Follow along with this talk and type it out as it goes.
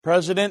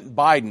President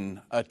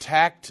Biden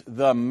attacked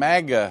the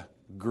MAGA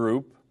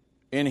group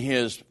in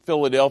his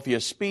Philadelphia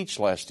speech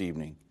last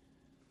evening.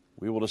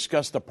 We will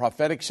discuss the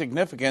prophetic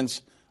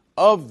significance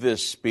of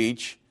this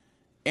speech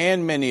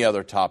and many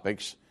other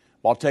topics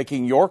while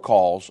taking your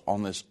calls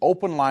on this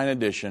open line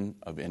edition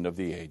of End of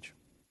the Age.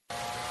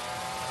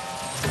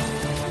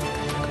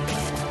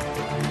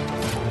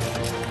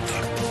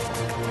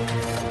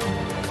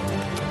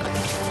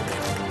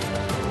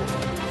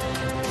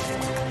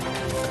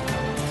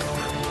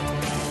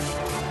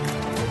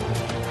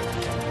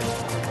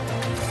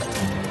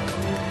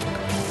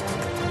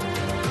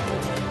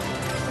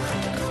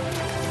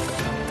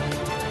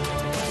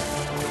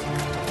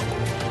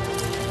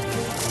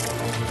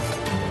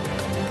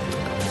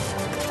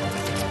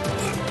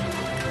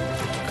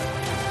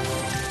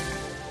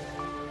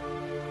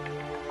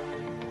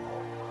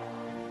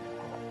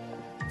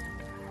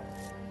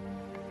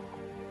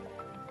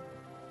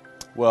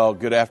 Well,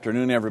 good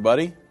afternoon,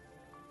 everybody.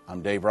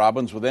 I'm Dave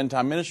Robbins with End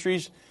Time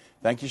Ministries.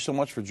 Thank you so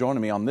much for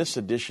joining me on this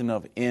edition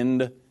of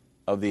End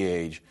of the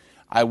Age.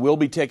 I will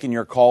be taking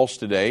your calls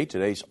today.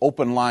 Today's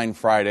Open Line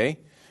Friday,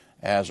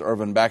 as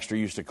Irvin Baxter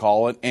used to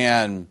call it.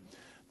 And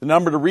the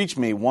number to reach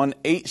me,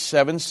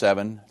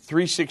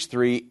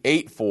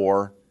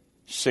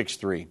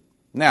 1-877-363-8463.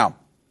 Now,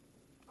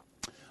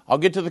 I'll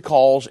get to the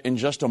calls in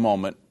just a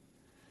moment.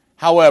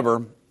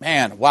 However,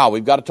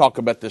 we've got to talk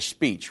about this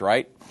speech,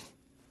 right?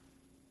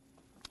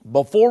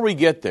 Before we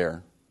get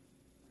there,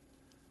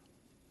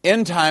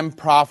 end-time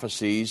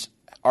prophecies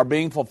are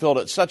being fulfilled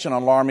at such an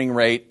alarming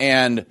rate,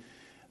 and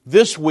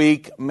this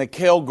week,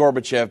 Mikhail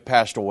Gorbachev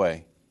passed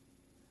away.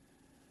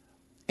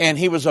 And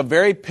he was a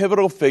very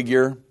pivotal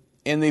figure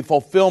in the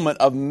fulfillment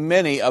of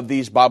many of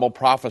these Bible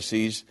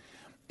prophecies,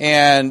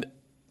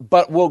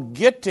 but we'll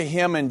get to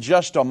him in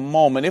just a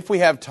moment, if we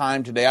have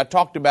time today. I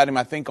talked about him,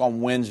 I think,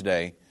 on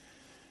Wednesday,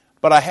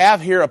 but I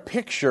have here a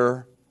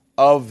picture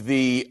of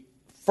the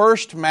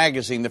first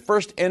magazine, the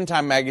first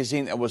end-time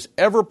magazine that was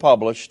ever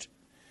published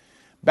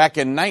back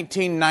in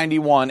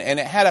 1991, and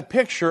it had a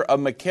picture of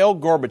Mikhail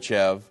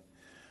Gorbachev,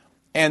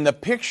 and the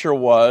picture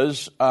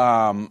was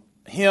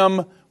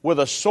him with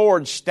a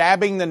sword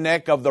stabbing the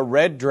neck of the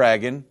Red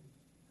Dragon.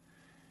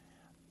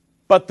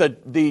 But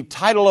the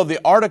title of the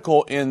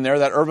article in there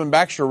that Irvin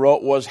Baxter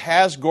wrote was,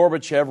 "Has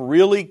Gorbachev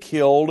Really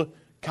Killed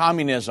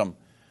Communism?"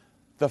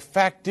 The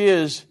fact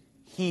is,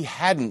 he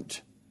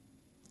hadn't.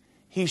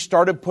 He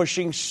started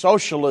pushing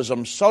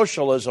socialism,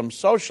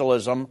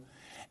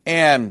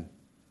 and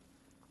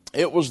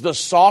it was the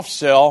soft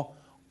sell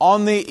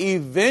on the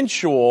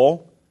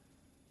eventual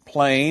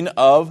plane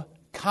of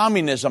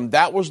communism.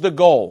 That was the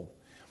goal.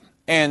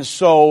 And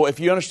so if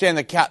you understand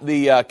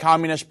the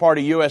Communist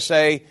Party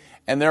USA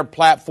and their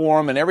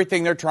platform and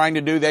everything they're trying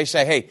to do, they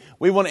say, hey,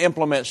 we want to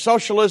implement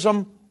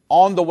socialism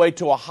on the way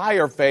to a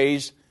higher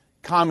phase,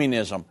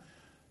 communism.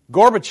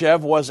 Gorbachev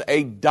was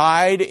a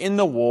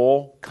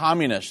dyed-in-the-wool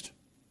communist.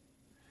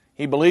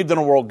 He believed in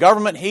a world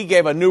government. He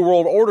gave a New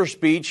World Order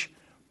speech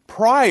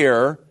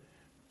prior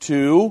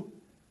to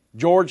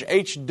George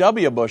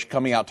H.W. Bush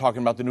coming out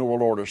talking about the New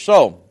World Order.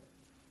 So,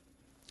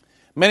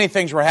 many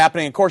things were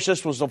happening. Of course,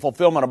 this was the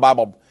fulfillment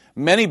of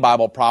many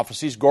Bible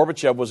prophecies.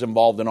 Gorbachev was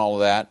involved in all of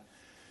that.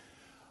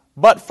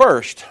 But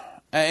first,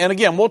 and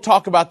again, we'll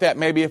talk about that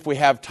maybe if we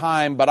have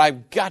time, but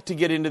I've got to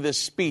get into this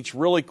speech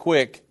really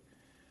quick.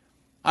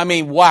 I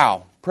mean,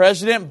 wow.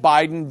 President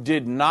Biden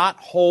did not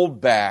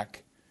hold back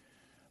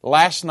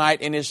last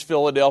night in his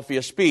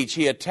Philadelphia speech.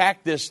 He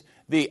attacked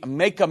the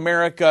Make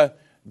America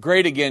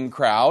Great Again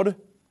crowd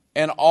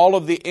and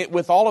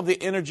with all of the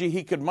energy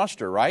he could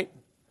muster, right?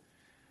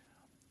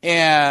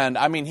 And,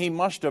 I mean, he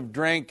must have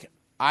drank,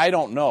 I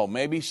don't know,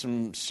 maybe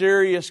some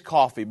serious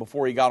coffee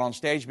before he got on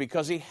stage,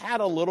 because he had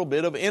a little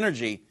bit of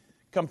energy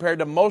compared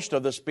to most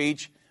of the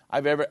speech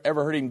I've ever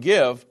heard him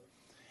give.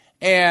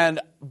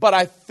 But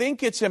I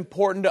think it's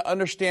important to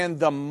understand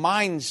the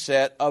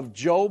mindset of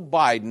Joe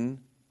Biden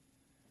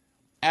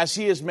as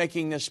he is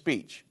making this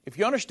speech. If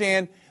you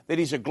understand that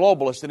he's a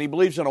globalist and he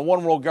believes in a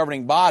one-world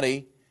governing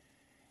body,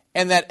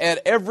 and that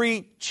at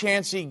every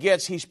chance he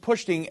gets, he's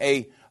pushing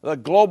the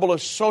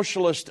globalist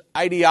socialist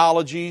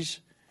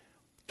ideologies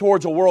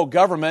towards a world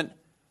government,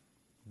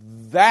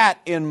 that,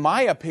 in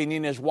my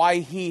opinion, is why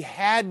he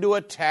had to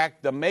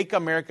attack the Make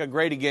America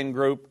Great Again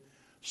group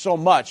so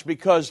much,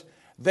 because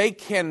they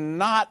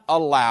cannot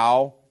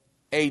allow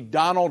a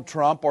Donald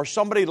Trump or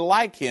somebody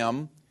like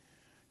him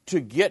to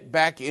get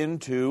back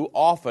into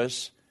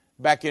office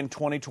back in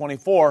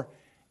 2024.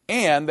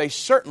 And they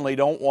certainly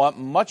don't want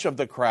much of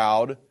the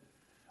crowd,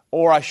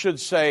 or I should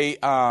say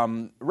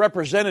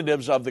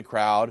representatives of the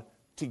crowd,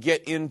 to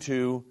get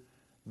into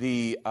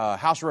the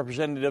House of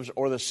Representatives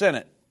or the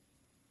Senate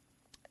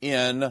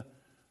in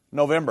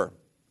November.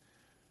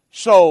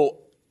 So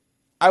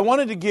I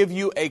wanted to give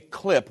you a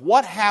clip.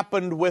 What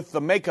happened with the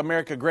Make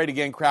America Great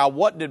Again crowd?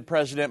 What did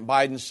President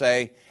Biden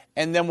say?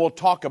 And then we'll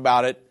talk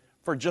about it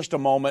for just a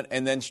moment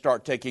and then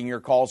start taking your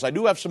calls. I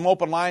do have some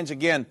open lines.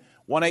 Again,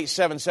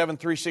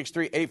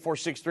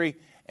 1-877-363-8463,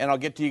 and I'll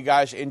get to you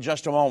guys in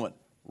just a moment.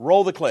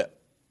 Roll the clip.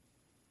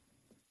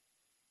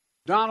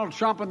 Donald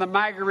Trump and the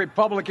MAGA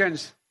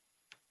Republicans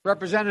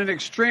represent an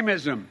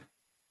extremism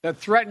that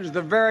threatens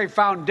the very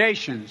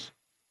foundations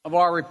of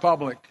our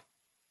republic.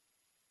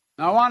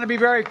 Now, I want to be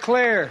very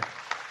clear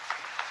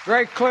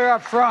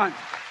up front.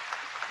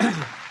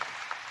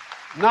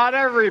 Not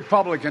every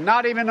Republican,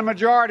 not even the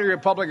majority of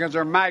Republicans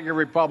are MAGA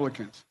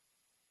Republicans.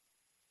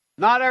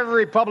 Not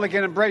every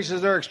Republican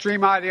embraces their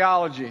extreme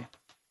ideology.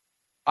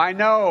 I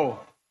know,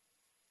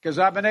 because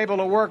I've been able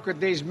to work with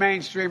these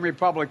mainstream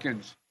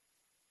Republicans.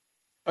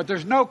 But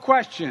there's no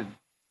question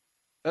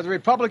that the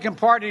Republican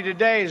Party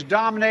today is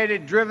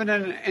dominated, driven,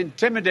 and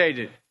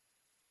intimidated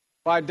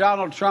by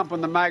Donald Trump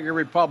and the MAGA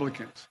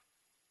Republicans.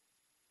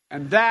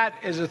 And that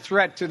is a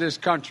threat to this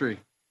country.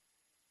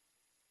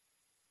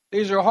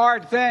 These are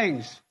hard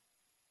things.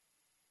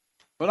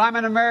 But I'm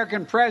an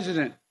American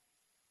president,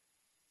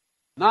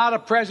 not a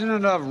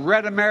president of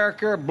red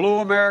America, blue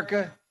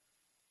America,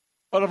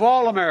 but of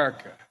all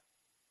America.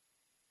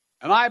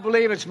 And I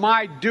believe it's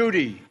my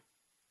duty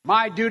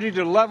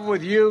to level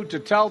with you, to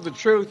tell the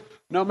truth,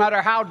 no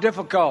matter how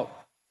difficult,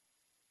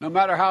 no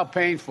matter how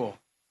painful.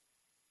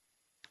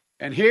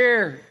 And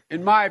here,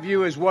 in my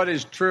view, is what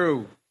is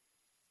true.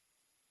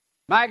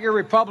 MAGA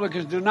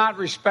Republicans do not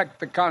respect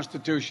the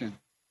Constitution.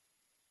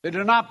 They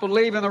do not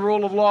believe in the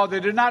rule of law. They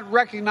do not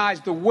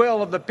recognize the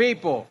will of the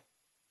people.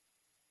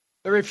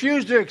 They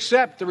refuse to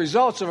accept the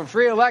results of a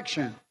free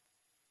election.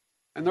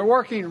 And they're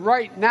working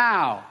right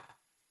now,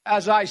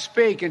 as I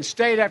speak, in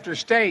state after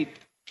state,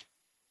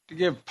 to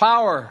give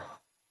power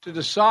to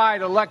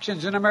decide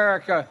elections in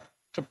America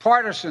to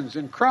partisans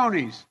and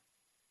cronies,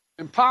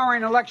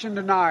 empowering election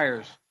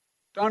deniers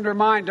to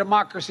undermine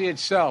democracy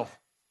itself.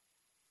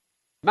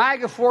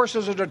 MAGA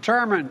forces are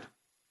determined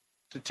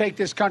to take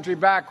this country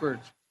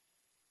backwards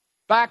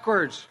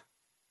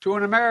to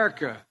an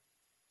America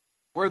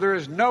where there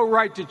is no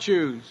right to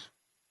choose,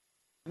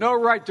 no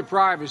right to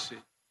privacy,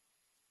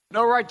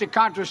 no right to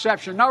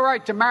contraception, no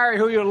right to marry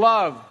who you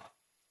love.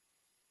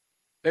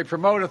 They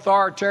promote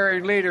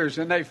authoritarian leaders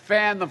and they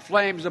fan the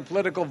flames of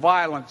political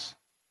violence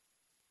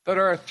that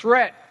are a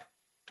threat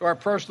to our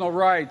personal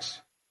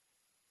rights,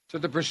 to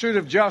the pursuit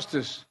of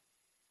justice,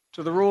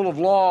 to the rule of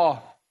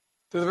law,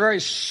 to the very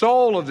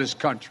soul of this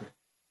country.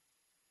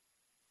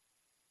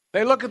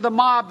 They look at the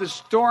mob that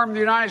stormed the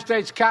United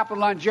States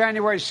Capitol on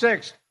January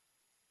 6th,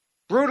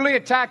 brutally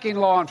attacking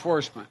law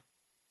enforcement,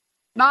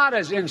 not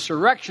as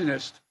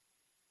insurrectionists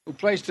who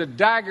placed a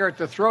dagger at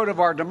the throat of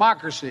our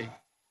democracy,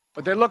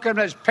 but they look at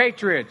them as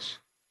patriots.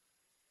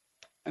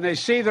 And they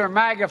see their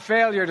MAGA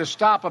failure to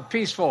stop a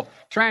peaceful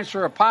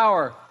transfer of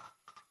power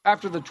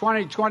after the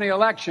 2020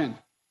 election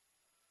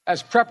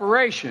as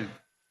preparation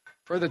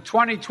for the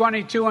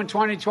 2022 and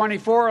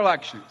 2024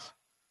 elections.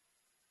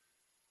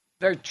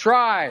 They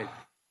tried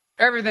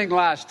everything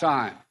last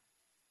time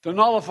to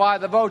nullify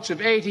the votes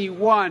of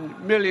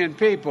 81 million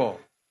people.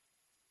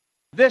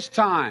 This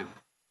time,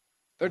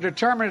 they're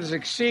determined to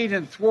succeed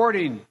in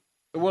thwarting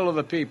the will of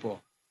the people.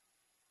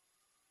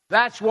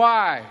 That's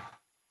why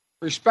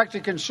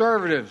respected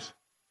conservatives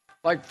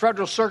like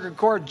Federal Circuit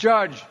Court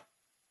Judge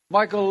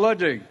Michael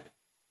Luttig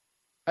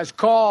has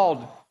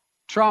called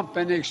Trump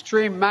and the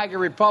extreme MAGA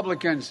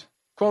Republicans,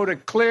 quote, a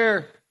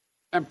clear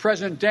and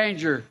present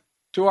danger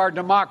to our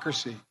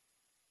democracy.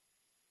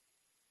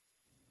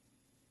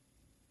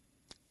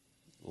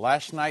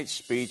 Last night's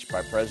speech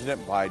by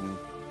President Biden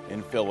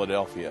in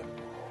Philadelphia.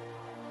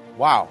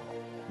 Wow.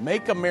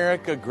 Make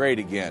America Great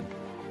Again.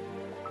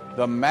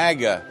 The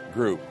MAGA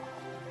group.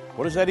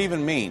 What does that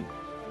even mean?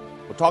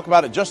 We'll talk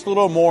about it just a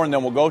little more, and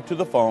then we'll go to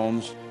the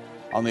phones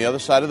on the other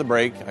side of the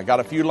break. I got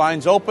a few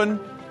lines open,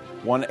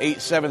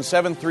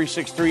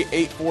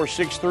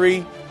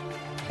 1-877-363-8463,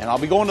 and I'll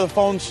be going to the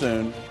phone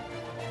soon.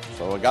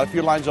 So I got a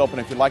few lines open.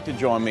 If you'd like to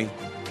join me,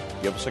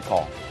 give us a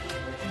call.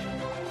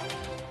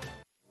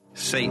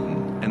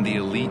 Satan and the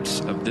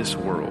elites of this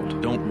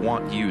world don't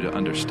want you to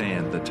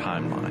understand the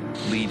timeline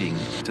leading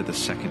to the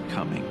second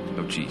coming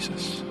of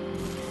Jesus.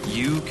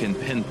 You can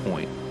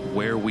pinpoint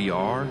where we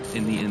are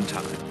in the end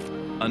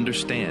time,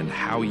 understand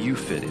how you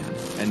fit in,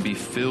 and be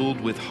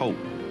filled with hope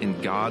in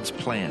God's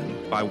plan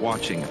by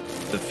watching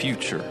The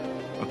Future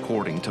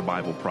According to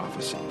Bible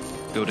Prophecy.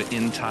 Go to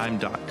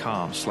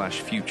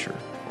endtime.com/future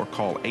or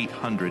call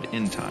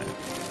 800-ENDTIME.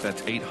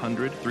 That's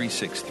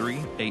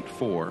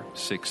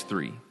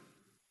 800-363-8463.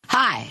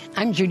 Hi,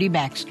 I'm Judy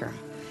Baxter.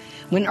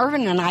 When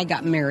Irvin and I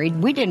got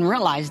married, we didn't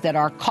realize that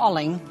our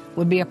calling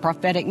would be a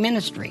prophetic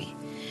ministry.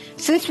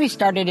 Since we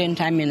started End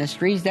Time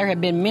Ministries, there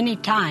have been many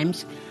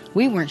times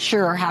we weren't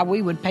sure how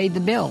we would pay the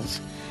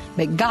bills,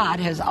 but God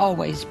has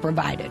always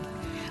provided.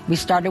 We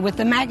started with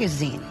the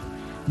magazine,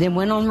 then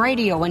went on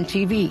radio and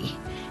TV,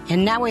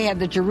 and now we have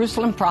the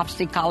Jerusalem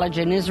Prophecy College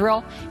in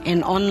Israel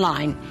and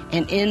online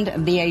and End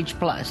of the Age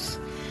Plus.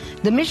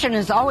 The mission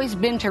has always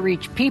been to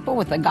reach people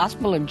with the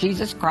gospel of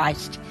Jesus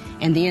Christ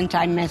and the end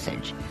time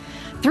message.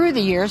 Through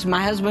the years,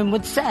 my husband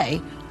would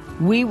say,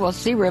 we will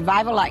see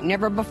revival like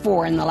never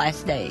before in the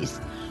last days.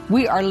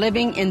 We are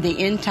living in the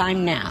end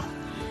time now.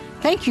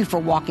 Thank you for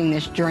walking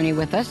this journey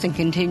with us and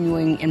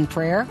continuing in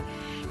prayer.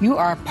 You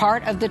are a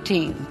part of the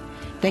team.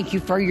 Thank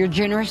you for your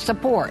generous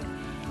support.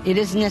 It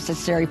is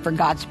necessary for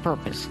God's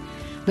purpose.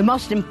 The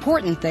most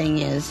important thing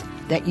is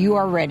that you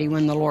are ready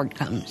when the Lord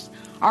comes.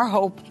 Our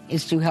hope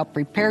is to help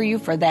prepare you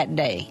for that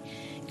day.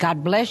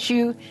 God bless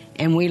you,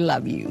 and we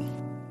love you.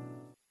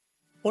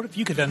 What if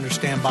you could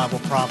understand Bible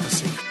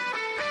prophecy?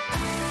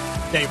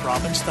 Dave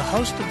Robbins, the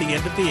host of the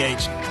End of the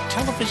Age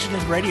television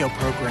and radio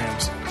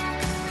programs,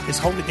 is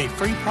holding a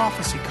free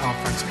prophecy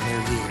conference near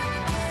you.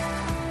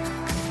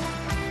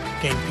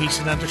 Gain peace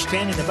and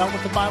understanding about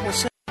what the Bible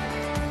says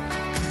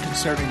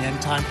concerning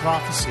end-time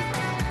prophecy.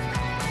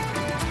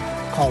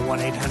 Call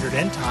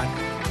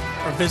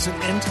 1-800-END-TIME or visit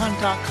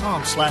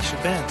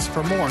endtime.com/events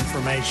for more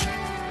information.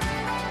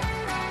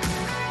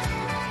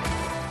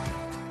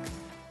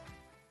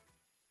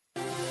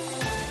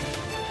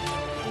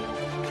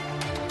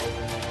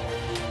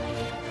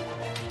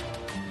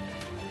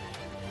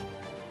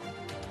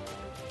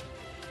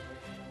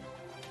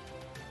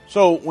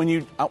 So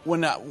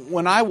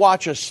when I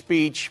watch a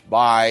speech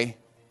by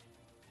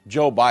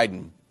Joe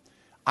Biden,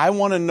 I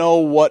want to know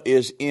what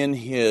is in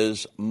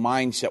his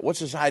mindset. What's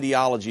his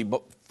ideology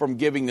from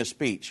giving the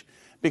speech?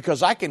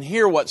 Because I can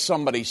hear what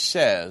somebody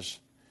says,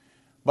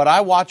 but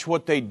I watch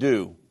what they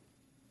do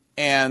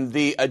and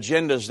the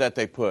agendas that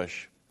they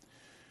push.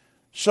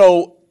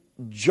 So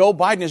Joe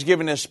Biden is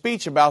giving a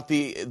speech about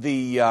the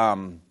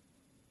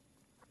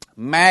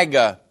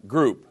MAGA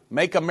group,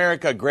 Make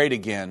America Great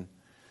Again.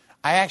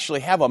 I actually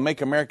have a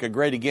Make America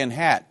Great Again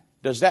hat.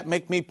 Does that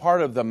make me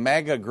part of the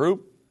MAGA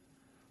group?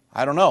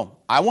 I don't know.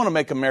 I want to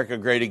make America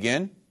great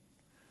again.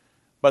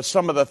 But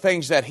some of the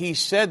things that he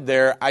said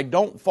there, I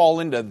don't fall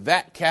into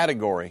that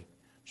category.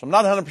 So I'm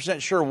not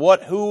 100% sure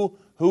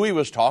who he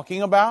was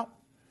talking about.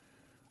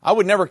 I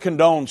would never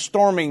condone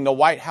storming the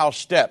White House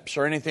steps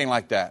or anything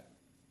like that.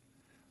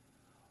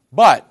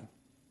 But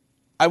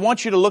I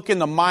want you to look in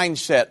the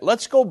mindset.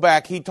 Let's go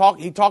back. He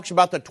talks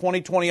about the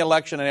 2020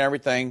 election and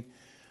everything.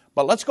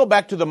 But let's go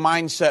back to the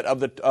mindset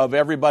of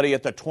everybody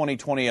at the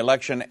 2020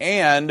 election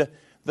and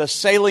the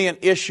salient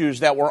issues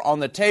that were on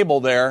the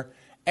table there,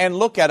 and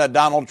look at a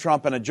Donald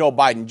Trump and a Joe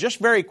Biden just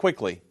very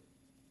quickly.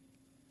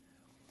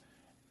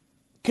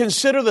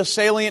 Consider the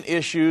salient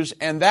issues,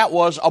 and that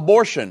was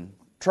abortion.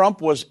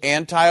 Trump was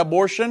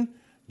anti-abortion.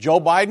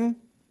 Joe Biden,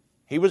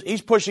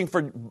 he's pushing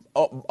for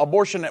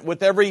abortion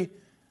with every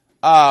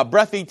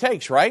breath he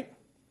takes, right?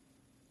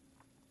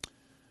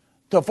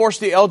 To force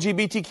the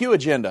LGBTQ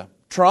agenda.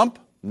 Trump,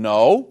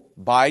 no.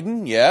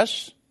 Biden,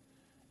 yes.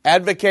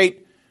 Advocate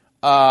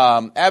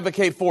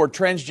for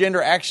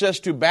transgender access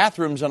to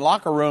bathrooms and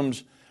locker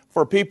rooms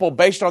for people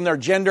based on their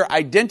gender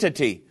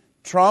identity.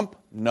 Trump,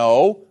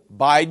 no.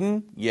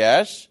 Biden,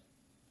 yes.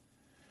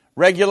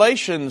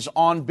 Regulations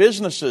on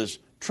businesses.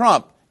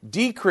 Trump,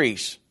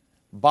 decrease.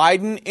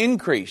 Biden,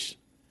 increase.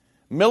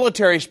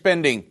 Military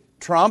spending.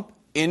 Trump,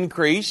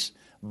 increase.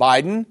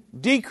 Biden,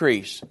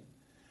 decrease.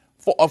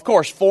 Of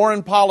course,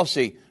 foreign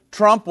policy.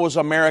 Trump was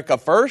America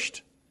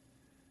first.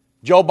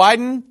 Joe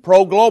Biden,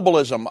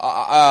 pro-globalism,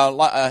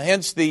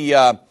 hence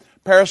the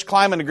Paris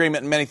Climate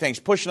Agreement and many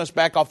things, pushing us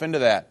back off into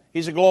that.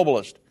 He's a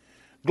globalist.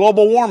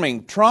 Global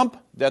warming, Trump,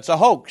 that's a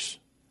hoax.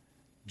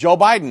 Joe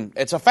Biden,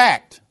 it's a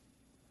fact.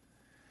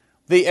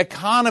 The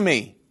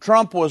economy,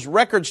 Trump was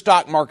record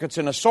stock markets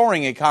in a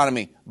soaring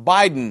economy.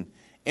 Biden,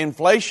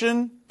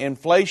 inflation,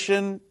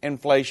 inflation,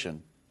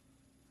 inflation.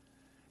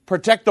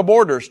 Protect the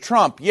borders,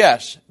 Trump,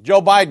 yes.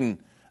 Joe Biden,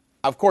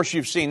 of course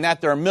you've seen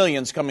that. There are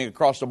millions coming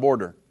across the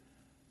border.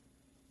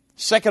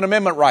 Second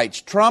Amendment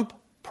rights, Trump,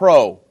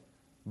 pro.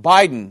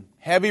 Biden,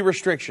 heavy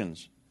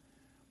restrictions.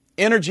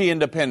 Energy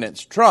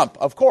independence, Trump,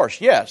 of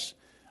course, yes.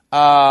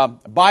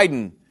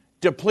 Biden,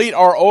 deplete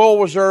our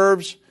oil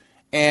reserves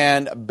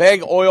and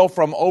beg oil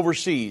from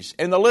overseas.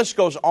 And the list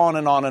goes on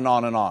and on and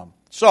on and on.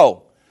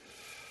 So,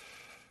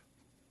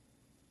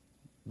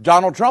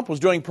 Donald Trump was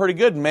doing pretty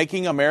good in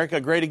making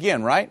America great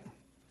again, right?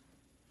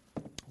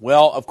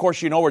 Well, of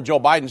course, you know where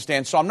Joe Biden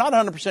stands. So I'm not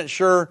 100%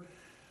 sure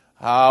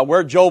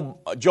where Joe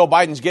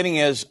Biden's getting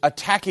is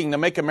attacking the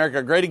Make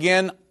America Great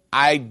Again.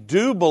 I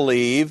do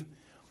believe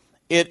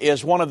it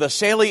is one of the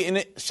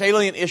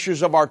salient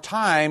issues of our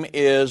time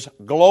is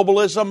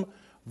globalism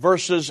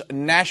versus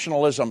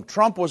nationalism.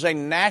 Trump was a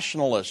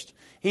nationalist.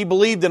 He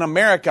believed in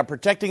America,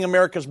 protecting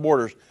America's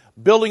borders,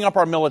 building up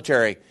our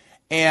military,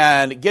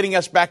 and getting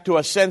us back to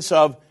a sense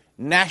of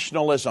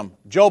nationalism.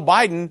 Joe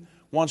Biden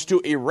wants to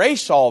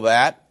erase all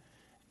that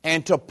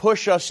and to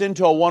push us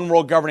into a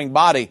one-world governing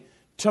body.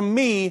 To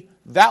me,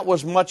 that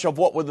was much of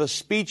what the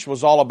speech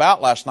was all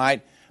about last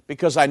night,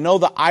 because I know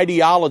the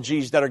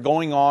ideologies that are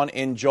going on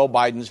in Joe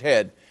Biden's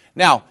head.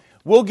 Now,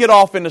 we'll get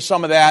off into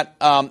some of that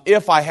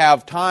if I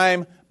have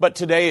time, but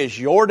today is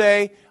your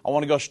day. I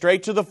want to go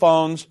straight to the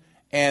phones,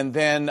 and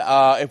then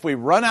if we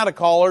run out of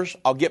callers,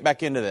 I'll get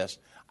back into this.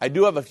 I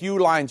do have a few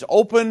lines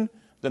open.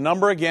 The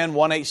number again,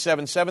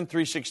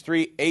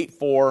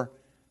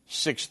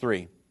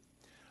 1-877-363-8463.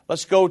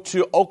 Let's go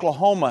to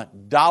Oklahoma.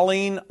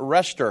 Darlene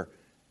Rester.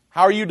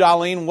 How are you,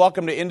 Darlene?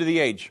 Welcome to End of the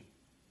Age.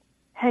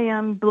 Hey,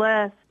 I'm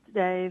blessed,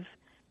 Dave,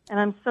 and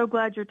I'm so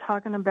glad you're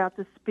talking about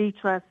the speech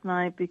last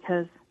night,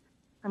 because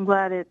I'm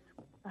glad it's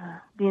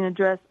being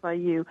addressed by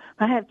you.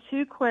 I have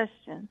two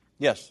questions.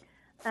 Yes.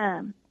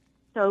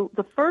 So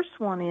the first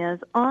one is,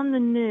 on the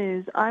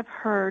news, I've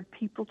heard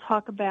people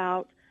talk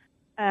about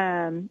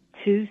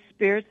two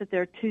spirits, that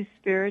there are two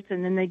spirits,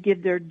 and then they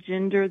give their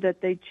gender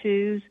that they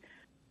choose.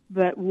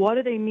 But what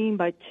do they mean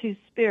by two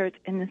spirits?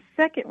 And the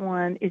second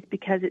one is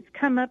because it's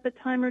come up a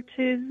time or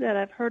two that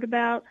I've heard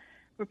about,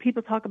 where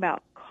people talk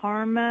about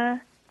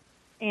karma,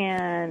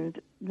 and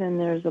then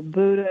there's a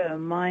Buddha, a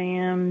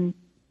Mayim,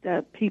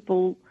 that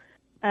people,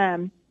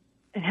 and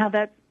how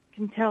that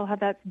can tell how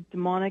that's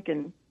demonic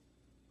and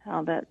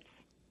how that's,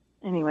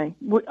 anyway.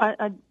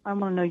 I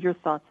want to know your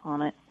thoughts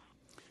on it.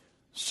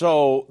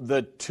 So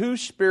the two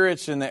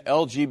spirits in the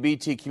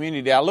LGBT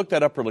community, I looked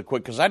that up really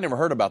quick because I'd never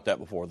heard about that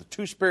before. The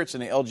two spirits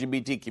in the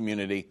LGBT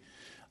community,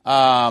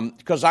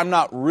 because I'm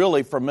not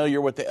really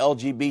familiar with the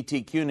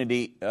LGBT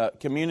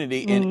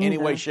community in any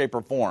way, shape,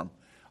 or form.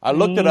 I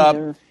looked it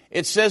up.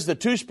 It says the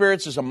two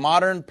spirits is a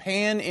modern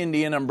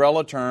pan-Indian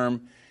umbrella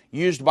term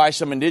used by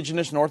some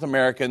indigenous North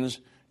Americans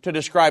to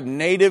describe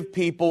native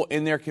people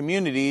in their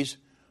communities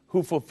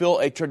who fulfill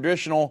a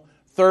traditional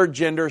third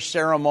gender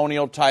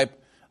ceremonial type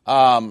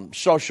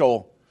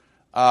social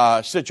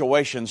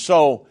situation.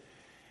 So,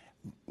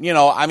 I'm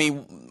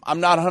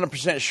not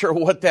 100% sure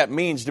what that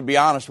means, to be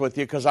honest with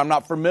you, because I'm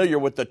not familiar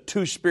with the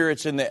two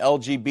spirits in the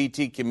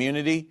LGBT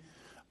community.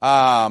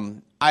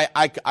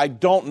 I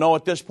don't know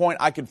at this point.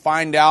 I could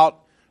find out,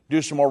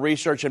 do some more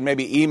research, and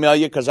maybe email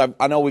you, because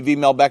I know we've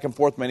emailed back and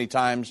forth many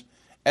times.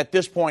 At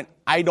this point,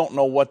 I don't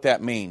know what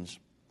that means.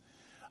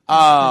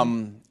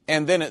 And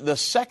then the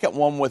second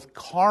one with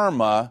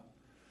karma,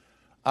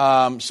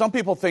 some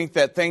people think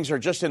that things are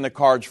just in the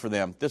cards for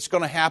them. That's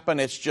going to happen.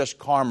 It's just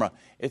karma.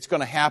 It's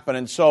going to happen.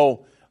 And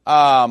so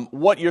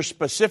what you're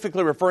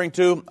specifically referring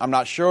to, I'm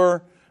not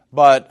sure.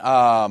 But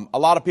a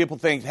lot of people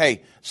think,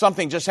 hey,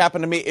 something just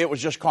happened to me. It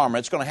was just karma.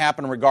 It's going to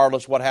happen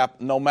regardless what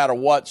happened, no matter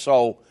what.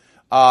 So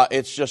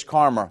it's just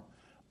karma.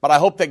 But I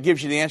hope that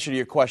gives you the answer to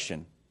your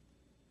question.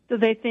 So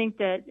they think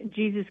that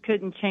Jesus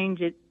couldn't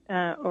change it,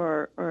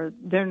 or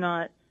they're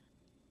not,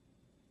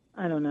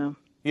 I don't know.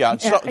 Yeah,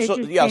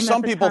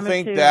 some people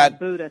think that.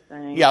 Buddha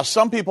thing. Yeah,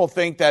 some people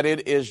think that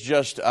it is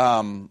just,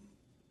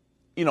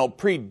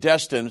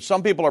 predestined.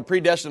 Some people are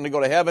predestined to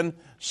go to heaven.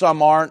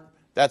 Some aren't.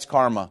 That's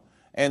karma.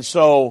 And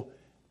so,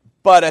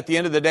 but at the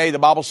end of the day, the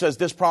Bible says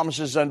this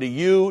promises unto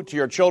you, to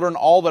your children,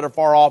 all that are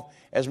far off,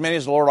 as many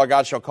as the Lord our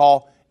God shall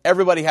call.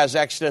 Everybody has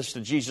access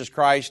to Jesus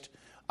Christ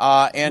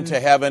and to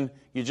heaven.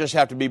 You just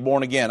have to be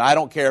born again. I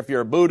don't care if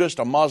you're a Buddhist,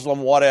 a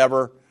Muslim,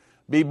 whatever.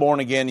 Be born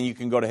again and you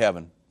can go to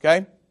heaven.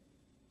 Okay?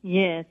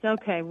 Yes,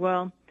 okay.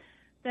 Well,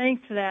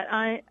 thanks for that.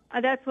 I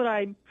that's what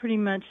I pretty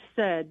much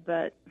said,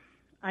 but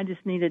I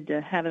just needed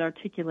to have it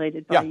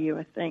articulated by you,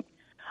 I think.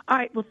 All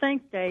right, well,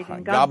 thanks, Dave,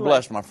 and God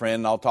bless. My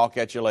friend. I'll talk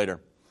at you later.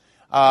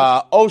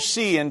 OC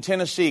in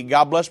Tennessee,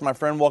 God bless, my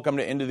friend. Welcome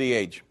to End of the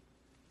Age.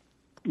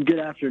 Good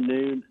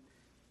afternoon.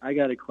 I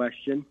got a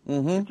question.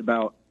 It's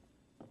about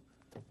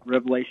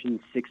Revelation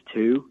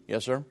 6:2.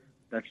 Yes, sir.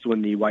 That's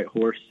when the white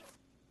horse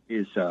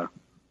is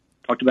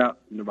talked about,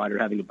 and the rider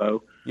having a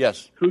bow.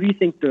 Yes. Who do you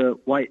think the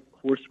white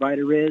horse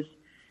rider is?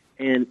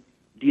 And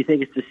do you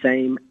think it's the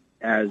same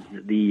as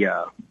the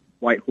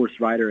white horse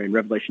rider in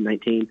Revelation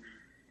 19?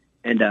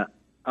 And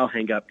I'll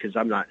hang up because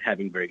I'm not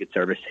having very good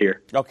service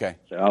here. Okay.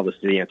 So I'll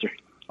listen to the answer.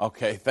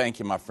 Okay, thank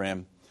you, my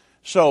friend.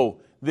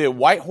 So the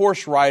white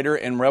horse rider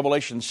in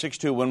Revelation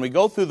 6:2, when we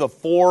go through the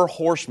four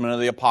horsemen of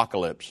the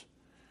apocalypse,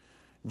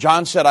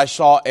 John said, I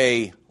saw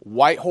a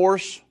white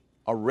horse,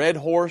 a red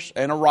horse,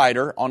 and a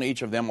rider on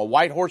each of them. A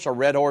white horse, a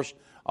red horse,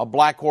 a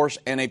black horse,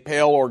 and a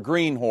pale or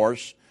green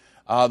horse.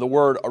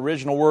 The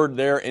original word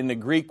there in the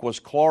Greek was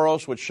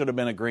chloros, which should have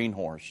been a green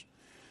horse.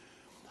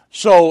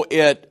 So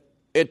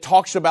it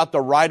talks about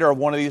the rider of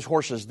one of these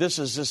horses. This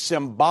is a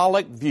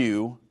symbolic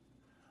view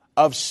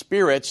of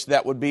spirits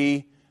that would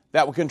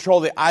control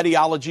the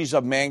ideologies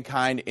of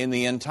mankind in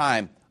the end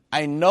time.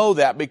 I know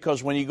that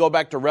because when you go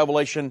back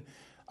to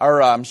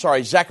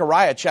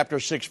Zechariah chapter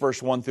 6,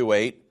 verse 1 through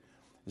 8,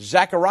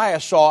 Zechariah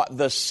saw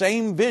the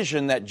same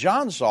vision that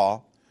John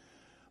saw,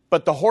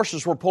 but the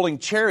horses were pulling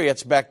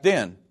chariots back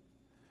then.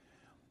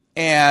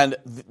 And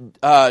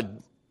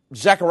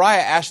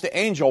Zechariah asked the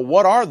angel,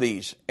 what are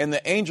these? And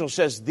the angel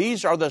says,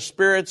 these are the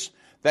spirits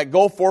that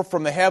go forth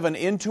from the heaven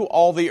into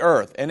all the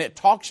earth. And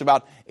it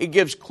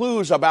gives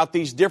clues about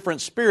these different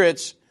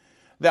spirits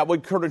that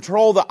would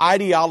control the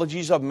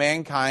ideologies of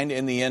mankind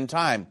in the end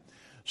time.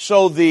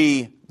 So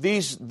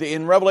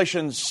in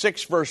Revelation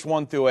 6, verse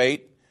 1 through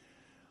 8,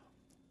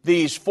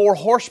 these four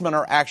horsemen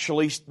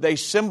they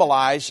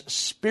symbolize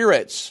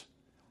spirits.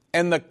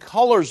 And the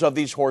colors of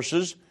these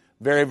horses,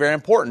 very, very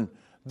important.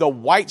 The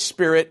white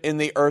spirit in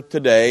the earth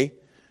today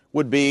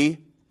would be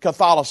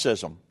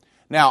Catholicism.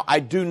 Now, I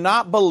do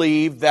not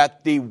believe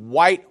that the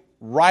white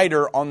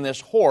rider on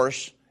this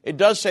horse, it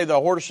does say the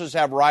horses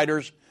have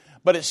riders,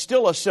 but it's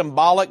still a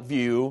symbolic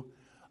view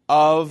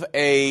of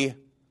the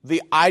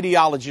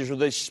ideologies or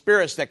the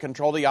spirits that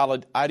control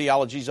the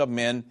ideologies of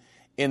men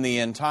in the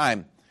end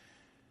time.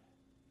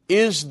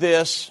 is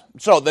this,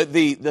 so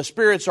the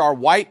spirits are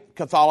white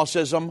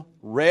Catholicism,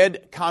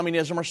 red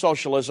communism or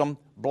socialism,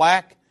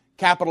 black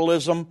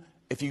capitalism.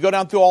 If you go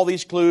down through all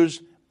these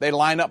clues, they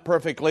line up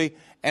perfectly,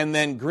 and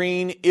then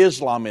green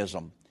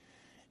Islamism.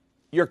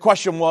 Your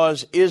question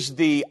was, is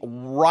the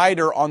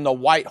rider on the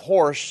white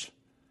horse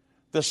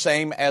the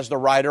same as the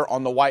rider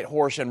on the white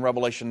horse in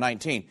Revelation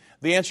 19?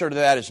 The answer to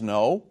that is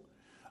no,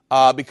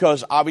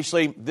 because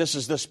obviously this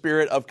is the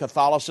spirit of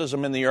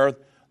Catholicism in the earth.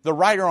 The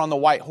rider on the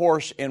white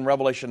horse in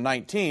Revelation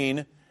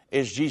 19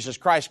 is Jesus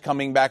Christ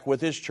coming back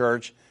with his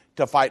church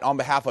to fight on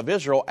behalf of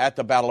Israel at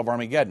the Battle of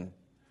Armageddon.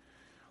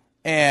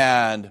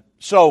 And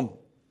so,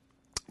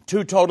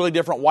 two totally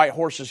different white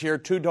horses here,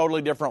 two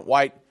totally different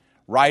white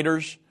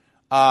riders.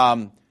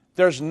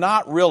 There's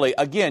not really,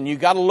 again, you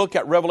got to look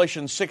at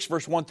Revelation 6,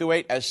 verse 1 through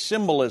 8 as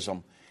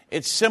symbolism.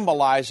 It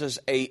symbolizes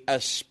a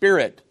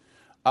spirit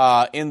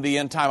in the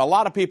end time. A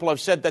lot of people have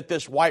said that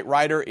this white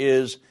rider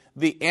is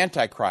the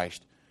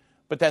Antichrist,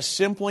 but that's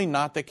simply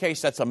not the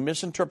case. That's a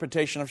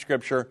misinterpretation of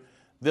Scripture.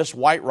 This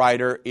white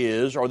rider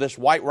is, or this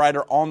white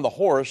rider on the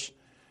horse,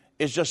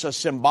 is just a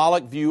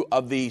symbolic view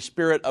of the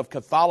spirit of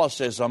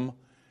Catholicism.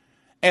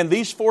 And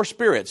these four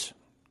spirits,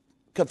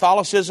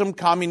 Catholicism,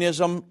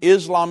 communism,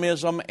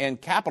 Islamism,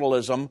 and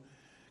capitalism,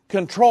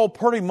 control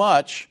pretty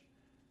much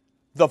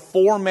the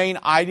four main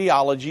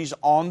ideologies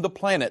on the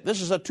planet. This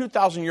is a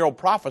 2,000-year-old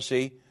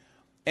prophecy,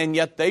 and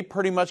yet they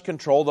pretty much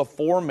control the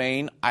four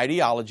main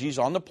ideologies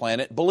on the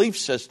planet, belief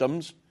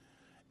systems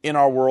in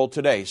our world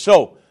today.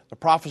 So the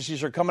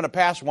prophecies are coming to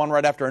pass one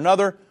right after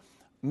another.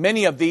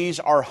 Many of these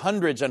are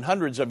hundreds and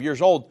hundreds of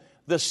years old.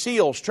 The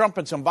seals,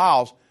 trumpets, and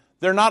vials,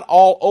 they're not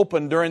all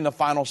open during the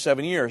final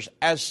 7 years,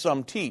 as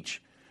some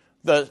teach.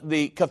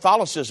 The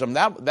Catholicism,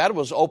 that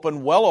was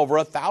open well over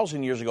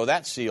 1,000 years ago,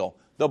 that seal,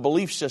 the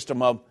belief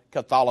system of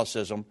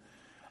Catholicism.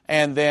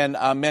 And then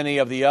many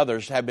of the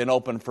others have been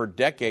open for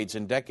decades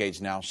and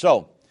decades now.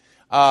 So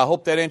I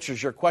hope that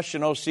answers your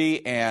question,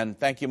 OC, and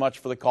thank you much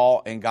for the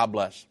call, and God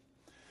bless.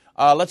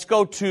 Let's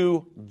go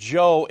to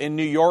Joe in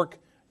New York.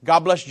 God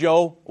bless,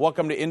 Joe.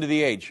 Welcome to End of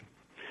the Age.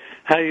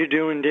 How you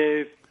doing,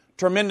 Dave?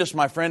 Tremendous,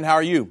 my friend. How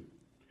are you?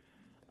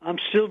 I'm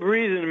still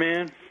breathing,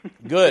 man.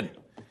 Good.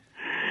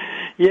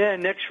 Yeah,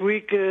 next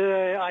week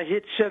I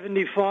hit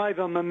 75.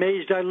 I'm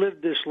amazed I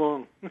lived this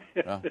long.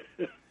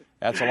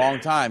 That's a long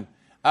time.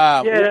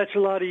 That's a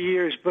lot of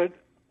years, but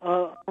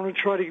I want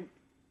to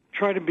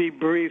try to be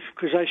brief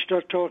because I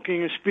start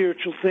talking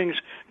spiritual things,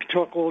 I can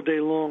talk all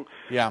day long.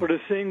 Yeah. But a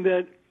thing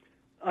that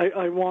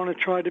I want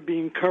to try to be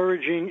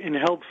encouraging and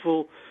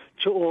helpful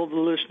to all the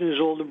listeners,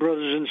 all the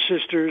brothers and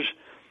sisters.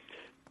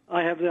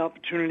 I have the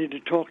opportunity to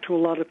talk to a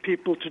lot of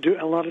people, to do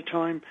a lot of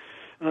time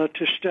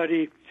to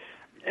study.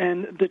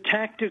 And the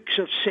tactics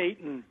of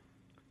Satan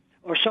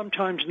are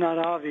sometimes not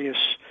obvious.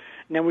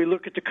 Now we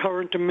look at the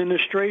current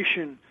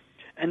administration,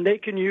 and they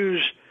can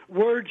use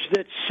words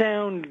that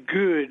sound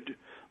good,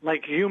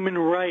 like human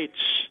rights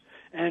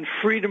and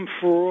freedom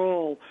for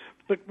all.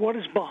 But what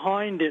is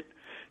behind it?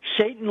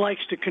 Satan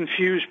likes to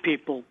confuse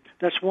people.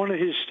 That's one of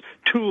his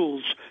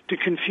tools, to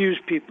confuse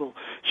people.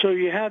 So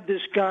you have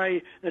this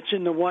guy that's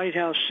in the White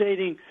House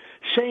saying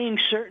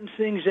certain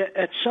things that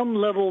at some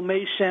level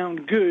may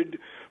sound good,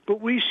 but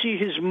we see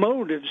his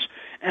motives.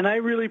 And I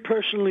really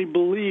personally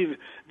believe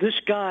this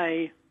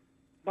guy,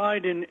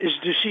 Biden, is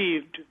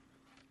deceived.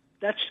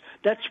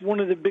 That's one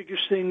of the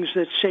biggest things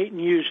that Satan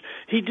used.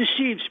 He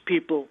deceives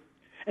people.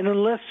 And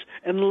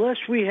unless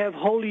we have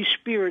Holy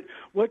Spirit,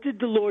 what did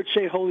the Lord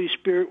say Holy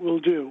Spirit will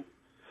do?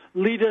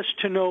 Lead us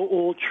to know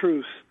all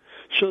truth.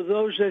 So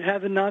those that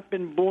have not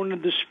been born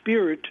of the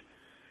Spirit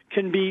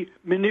can be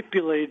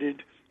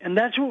manipulated. And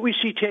that's what we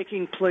see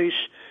taking place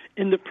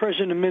in the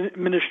present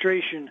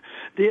administration.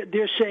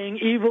 They're saying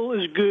evil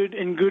is good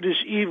and good is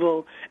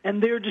evil,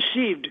 and they're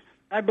deceived.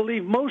 I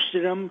believe most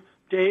of them,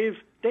 Dave,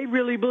 they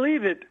really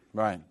believe it.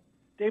 Right.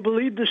 They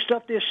believe the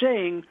stuff they're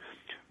saying,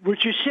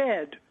 which is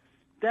sad.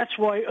 That's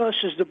why us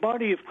as the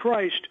body of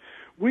Christ,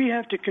 we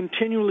have to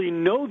continually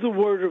know the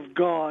Word of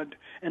God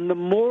and the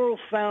moral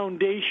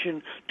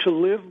foundation to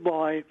live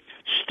by,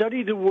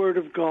 study the Word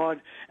of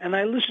God. And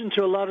I listen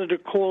to a lot of the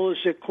callers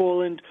that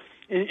call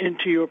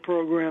into your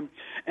program,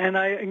 and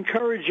I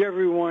encourage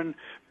everyone,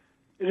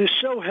 it is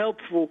so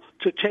helpful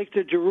to take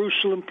the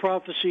Jerusalem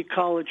Prophecy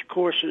College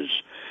courses.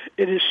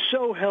 It is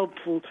so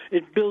helpful.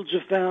 It builds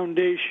a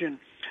foundation,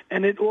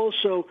 and it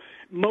also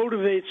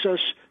motivates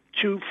us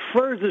to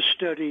further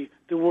study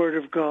the Word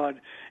of God.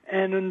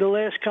 And in the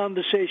last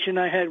conversation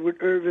I had with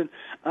Irvin,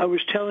 I was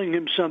telling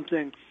him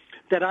something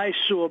that I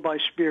saw by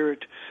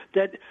Spirit,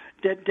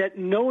 that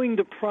knowing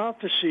the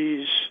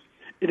prophecies,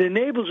 it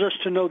enables us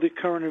to know the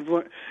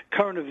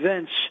current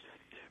events,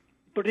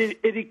 but it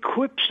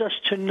equips us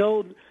to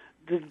know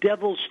the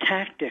devil's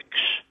tactics.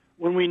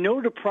 When we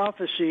know the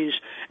prophecies,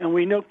 and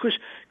we know, because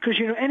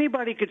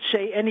anybody could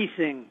say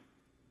anything.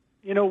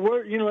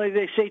 Like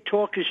they say,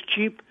 talk is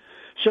cheap.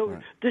 So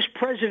right. This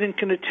president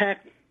can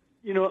attack,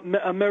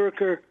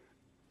 America,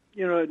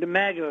 the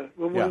MAGA,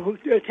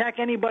 attack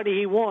anybody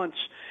he wants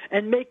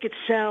and make it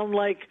sound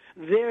like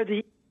they're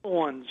the evil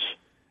ones.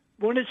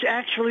 when it's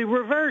actually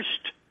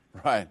reversed.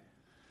 Right.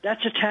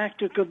 That's a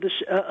tactic of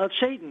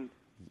Satan.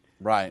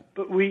 Right.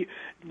 But we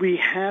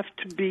have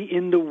to be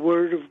in the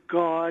Word of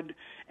God,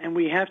 and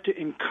we have to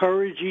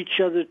encourage each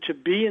other to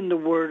be in the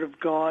Word of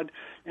God,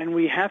 and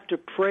we have to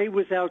pray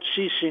without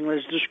ceasing.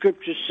 As the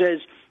Scripture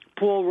says,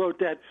 Paul wrote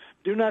that,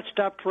 do not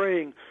stop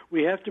praying.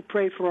 We have to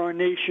pray for our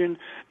nation,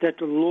 that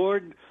the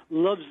Lord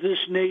loves this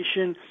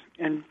nation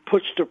and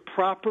puts the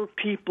proper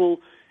people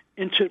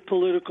into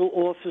political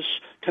office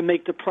to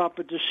make the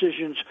proper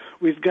decisions.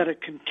 We've got to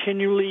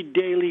continually,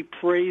 daily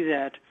pray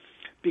that,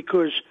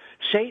 because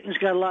Satan's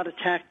got a lot of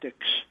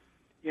tactics,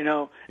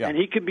 and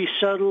he could be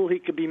subtle, he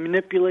could be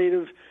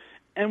manipulative,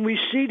 and we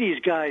see these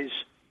guys.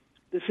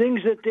 The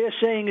things that they're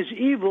saying is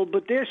evil,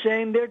 but they're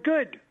saying they're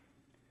good.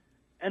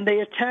 And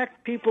they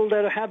attack people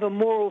that have a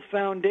moral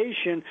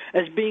foundation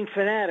as being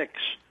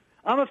fanatics.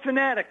 I'm a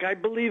fanatic. I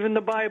believe in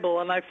the Bible,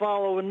 and I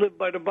follow and live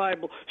by the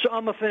Bible, so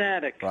I'm a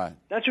fanatic. Right.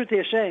 That's what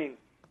they're saying.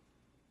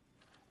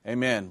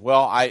 Amen.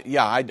 Well,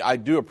 I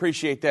do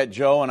appreciate that,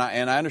 Joe, and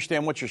I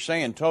understand what you're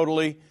saying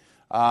totally.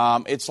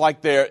 It's like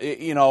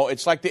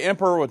it's like the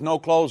emperor with no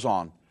clothes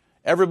on.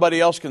 Everybody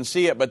else can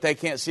see it, but they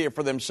can't see it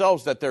for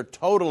themselves, that they're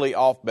totally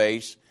off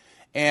base.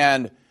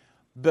 And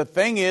the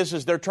thing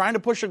is they're trying to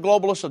push a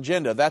globalist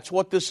agenda. That's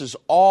what this is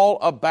all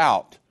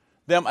about.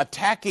 Them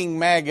attacking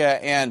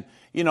MAGA and,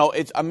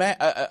 it's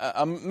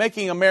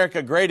making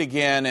America great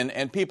again,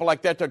 and people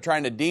like that. They're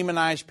trying to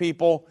demonize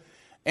people.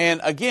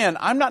 And again,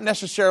 I'm not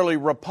necessarily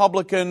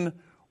Republican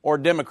or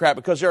Democrat,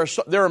 because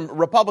there are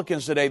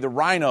Republicans today, the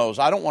rhinos.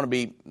 I don't want to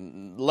be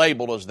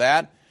labeled as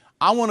that.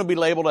 I want to be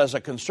labeled as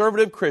a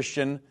conservative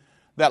Christian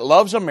that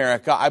loves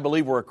America. I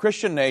believe we're a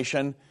Christian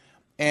nation,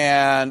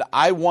 and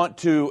I want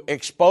to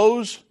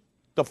expose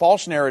the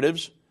false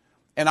narratives,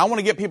 and I want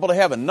to get people to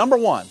heaven. Number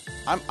one,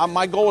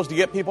 my goal is to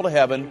get people to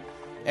heaven,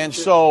 and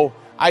so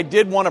I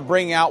did want to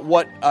bring out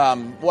what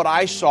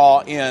I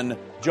saw in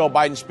Joe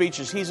Biden's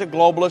speeches. He's a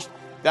globalist.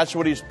 That's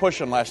what he's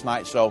pushing last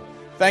night. So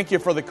thank you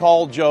for the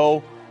call,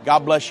 Joe.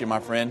 God bless you,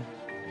 my friend.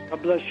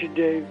 God bless you,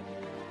 Dave.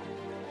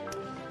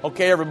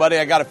 Okay, everybody,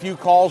 I got a few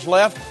calls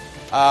left.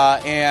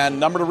 And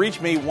number to reach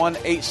me,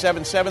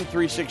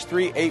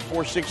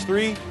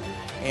 1-877-363-8463.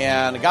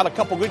 And I got a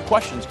couple good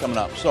questions coming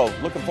up. So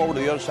looking forward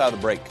to the other side of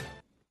the break.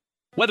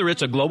 Whether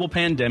it's a global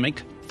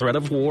pandemic, threat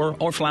of war,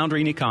 or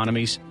floundering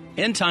economies,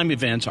 end-time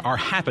events are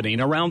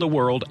happening around the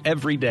world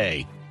every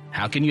day.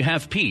 How can you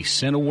have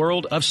peace in a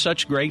world of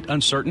such great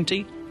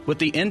uncertainty? With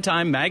the End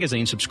Time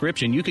Magazine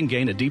subscription, you can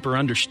gain a deeper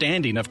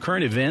understanding of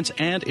current events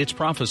and its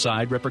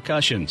prophesied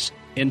repercussions.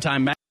 End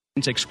Time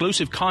Magazine's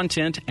exclusive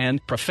content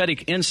and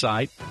prophetic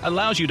insight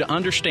allows you to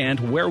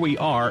understand where we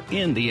are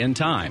in the end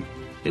time.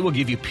 It will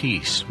give you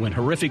peace when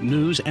horrific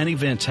news and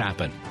events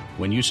happen.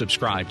 When you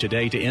subscribe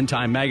today to End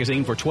Time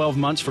Magazine for 12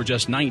 months for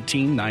just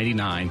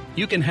 $19.99,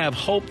 you can have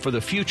hope for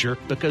the future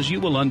because you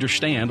will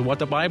understand what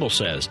the Bible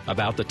says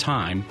about the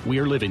time we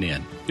are living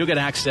in. You'll get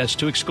access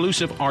to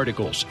exclusive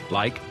articles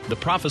like the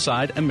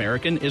Prophesied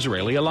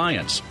American-Israeli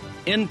Alliance,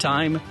 End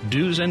Time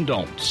Do's and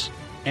Don'ts,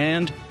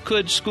 and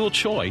Could School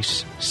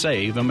Choice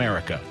Save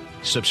America?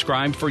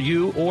 Subscribe for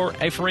you or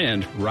a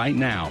friend right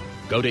now.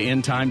 Go to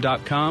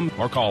endtime.com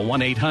or call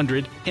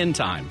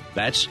 1-800-END-TIME.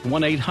 That's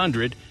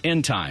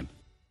 1-800-END-TIME.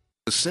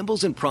 The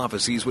symbols and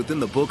prophecies within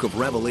the book of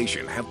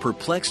Revelation have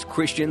perplexed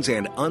Christians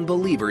and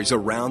unbelievers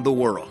around the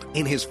world.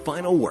 In his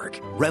final work,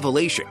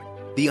 Revelation,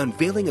 The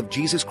Unveiling of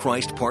Jesus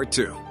Christ Part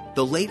 2,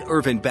 the late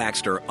Irvin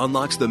Baxter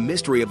unlocks the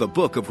mystery of the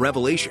book of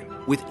Revelation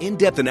with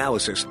in-depth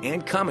analysis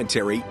and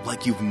commentary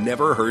like you've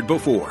never heard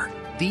before.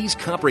 These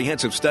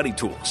comprehensive study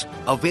tools,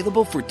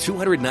 available for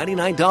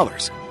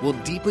 $299, will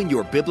deepen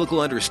your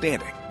biblical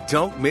understanding.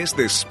 Don't miss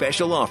this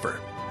special offer.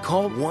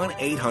 Call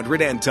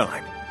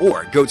 1-800-END-TIME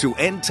or go to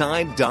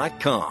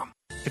endtime.com.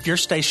 If your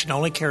station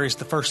only carries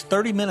the first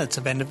 30 minutes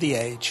of End of the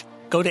Age,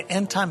 go to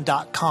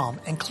endtime.com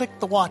and click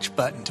the watch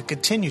button to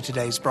continue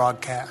today's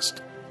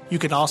broadcast. You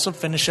can also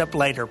finish up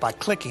later by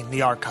clicking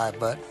the archive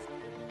button.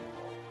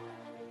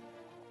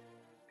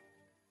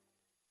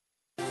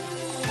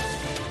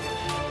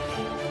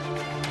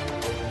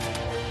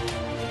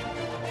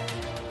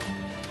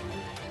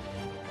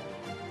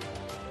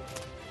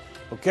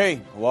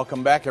 Okay,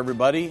 welcome back,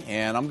 everybody.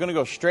 And I'm going to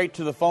go straight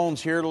to the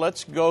phones here.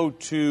 Let's go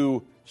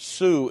to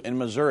Sue in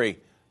Missouri.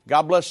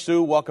 God bless,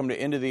 Sue. Welcome to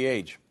End of the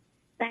Age.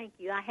 Thank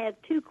you. I have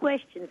two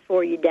questions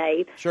for you,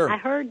 Dave. Sure. I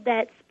heard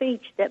that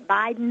speech that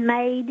Biden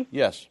made.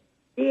 Yes.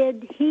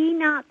 Did he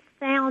not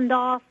sound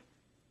off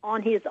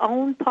on his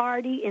own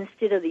party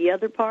instead of the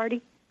other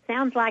party?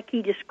 Sounds like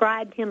he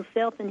described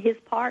himself and his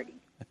party.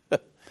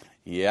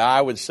 Yeah,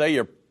 I would say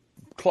you're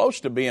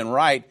close to being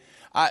right.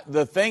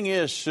 The thing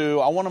is, Sue,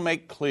 I want to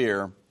make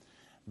clear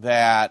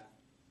that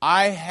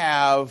I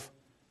have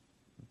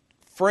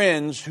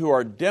friends who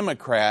are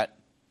Democrat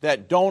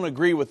that don't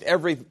agree with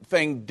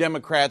everything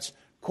Democrats,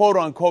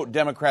 quote-unquote,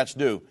 Democrats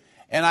do.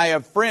 And I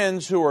have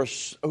friends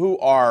who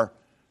are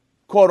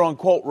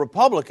quote-unquote,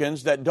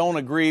 Republicans that don't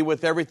agree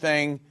with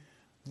everything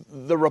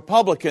the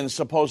Republicans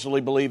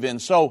supposedly believe in.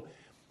 So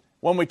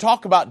when we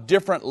talk about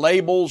different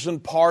labels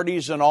and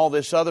parties and all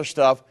this other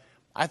stuff,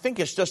 I think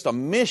it's just a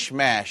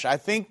mishmash. I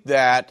think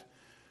that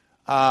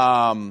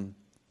I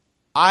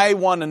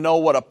want to know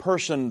what a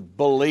person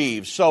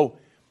believes. So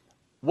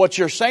what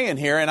you're saying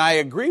here, and I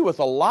agree with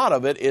a lot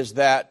of it, is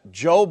that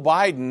Joe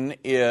Biden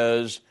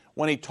is,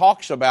 when he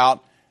talks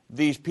about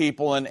these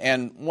people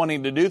and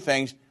wanting to do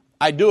things,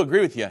 I do agree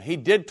with you. He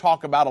did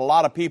talk about a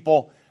lot of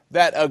people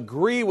that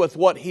agree with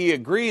what he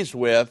agrees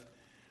with.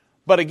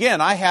 But again,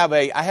 I had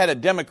a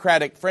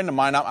Democratic friend of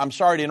mine. I'm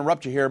sorry to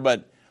interrupt you here,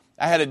 but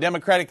I had a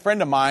Democratic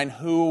friend of mine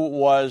who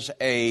was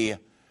a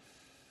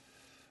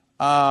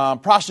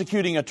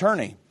prosecuting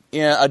attorney,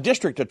 a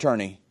district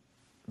attorney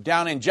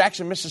down in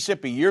Jackson,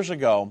 Mississippi years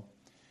ago.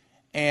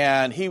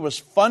 And he was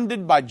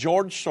funded by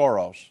George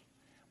Soros.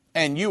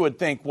 And you would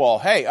think, well,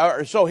 hey,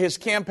 so his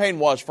campaign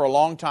was for a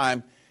long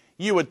time.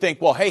 You would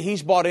think, well, hey,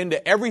 he's bought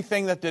into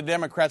everything that the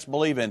Democrats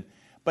believe in.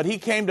 But he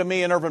came to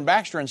me and Irvin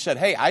Baxter and said,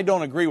 hey, I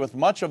don't agree with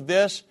much of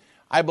this.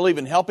 I believe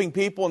in helping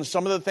people and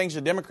some of the things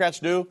the Democrats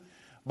do.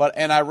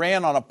 And I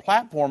ran on a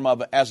platform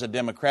as a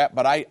Democrat,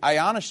 but I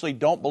honestly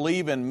don't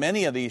believe in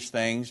many of these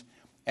things.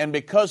 And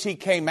because he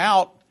came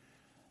out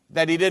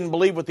that he didn't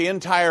believe with the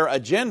entire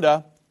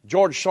agenda,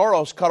 George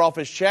Soros cut off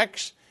his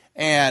checks,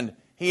 and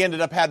he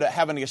ended up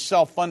having to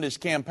self-fund his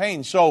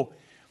campaign. So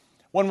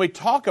when we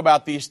talk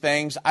about these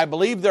things, I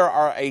believe there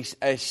are a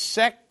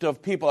sect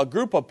of people, a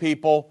group of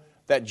people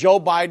that Joe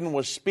Biden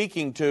was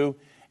speaking to,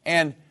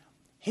 and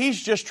he's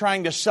just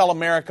trying to sell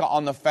America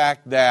on the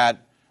fact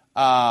that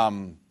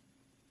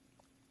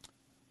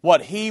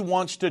what he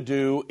wants to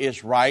do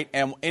is right,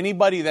 and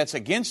anybody that's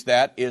against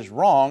that is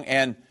wrong.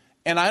 And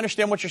I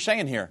understand what you're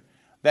saying here,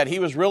 that he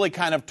was really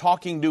kind of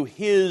talking to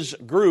his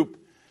group,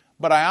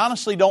 but I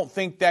honestly don't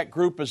think that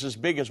group is as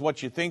big as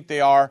what you think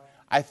they are.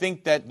 I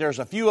think that there's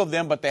a few of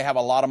them, but they have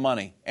a lot of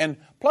money. And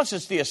plus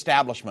it's the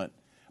establishment.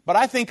 But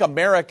I think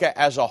America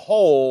as a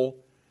whole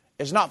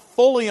is not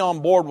fully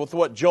on board with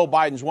what Joe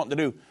Biden's wanting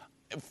to do.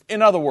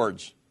 In other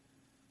words,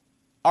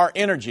 our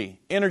energy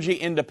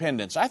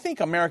independence. I think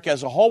America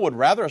as a whole would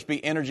rather us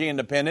be energy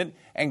independent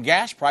and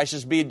gas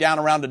prices be down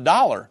around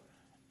 $1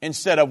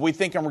 instead of we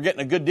thinking we're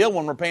getting a good deal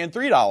when we're paying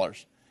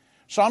 $3.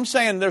 So I'm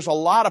saying there's a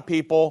lot of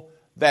people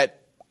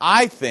that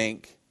I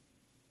think,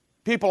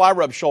 people I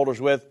rub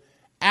shoulders with,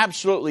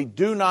 absolutely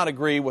do not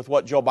agree with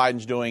what Joe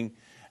Biden's doing.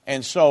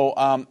 And so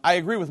I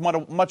agree with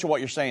much of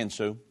what you're saying,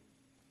 Sue.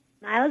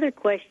 My other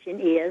question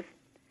is,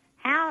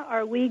 how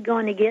are we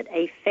going to get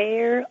a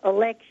fair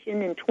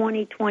election in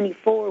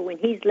 2024 when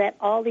he's let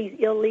all these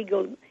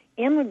illegal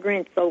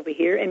immigrants over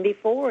here, and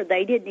before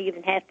they didn't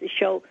even have to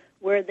show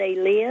where they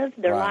lived,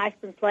 their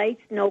license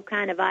plates, no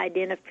kind of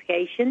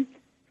identification.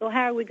 So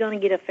how are we going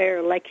to get a fair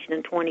election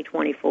in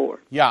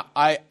 2024? Yeah,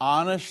 I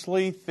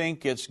honestly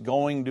think it's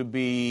going to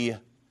be,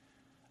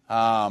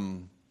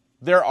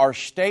 there are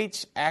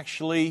states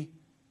actually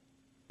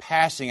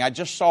passing. I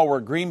just saw where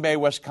Green Bay,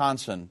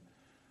 Wisconsin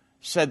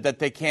said that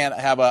they can't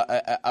have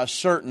a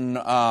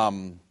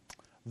certain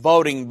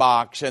voting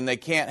box, and they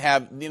can't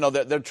have,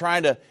 they're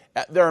trying to,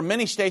 there are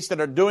many states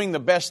that are doing the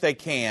best they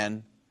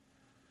can.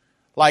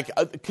 Like,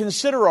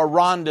 consider a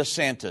Ron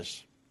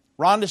DeSantis.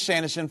 Ron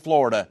DeSantis in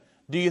Florida.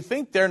 Do you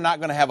think they're not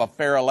going to have a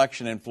fair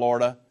election in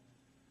Florida?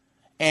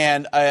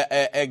 And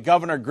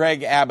Governor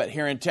Greg Abbott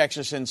here in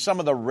Texas and some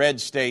of the red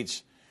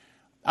states,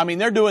 I mean,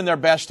 they're doing their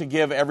best to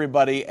give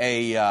everybody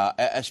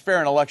as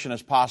fair an election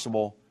as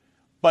possible.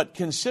 But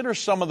consider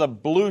some of the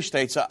blue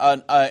states,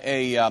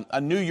 a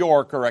New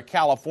York or a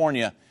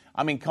California.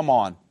 I mean, come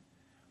on.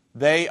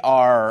 They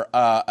are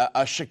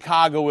a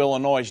Chicago,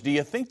 Illinois. Do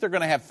you think they're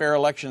going to have fair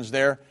elections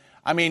there?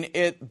 I mean,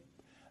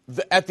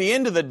 at the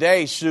end of the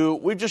day, Sue,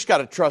 we've just got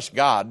to trust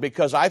God,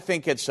 because I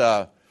think it's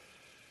I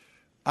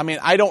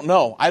don't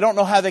know. I don't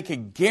know how they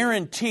could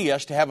guarantee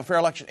us to have a fair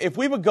election. If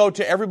we would go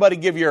to everybody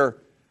give your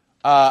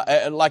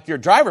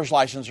driver's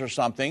license or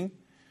something,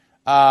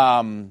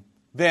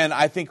 then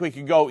I think we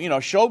could go,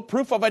 show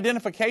proof of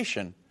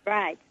identification.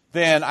 Right.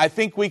 Then I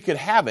think we could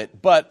have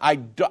it. But,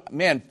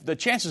 the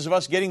chances of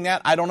us getting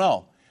that, I don't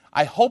know.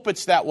 I hope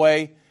it's that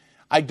way.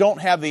 I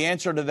don't have the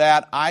answer to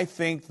that. I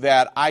think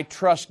that I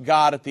trust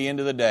God at the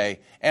end of the day.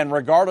 And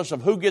regardless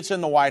of who gets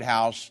in the White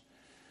House,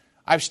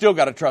 I've still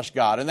got to trust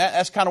God. And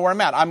that's kind of where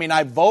I'm at. I mean,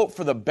 I vote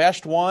for the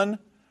best one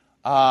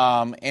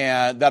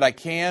and that I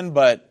can,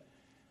 but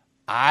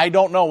I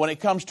don't know. When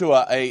it comes to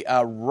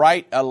a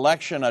right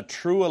election, a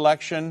true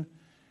election,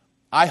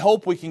 I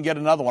hope we can get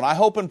another one. I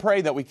hope and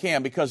pray that we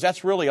can, because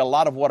that's really a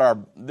lot of what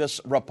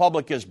this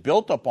republic is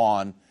built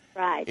upon,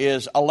 right,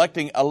 is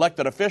electing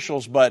elected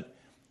officials. But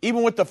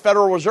even with the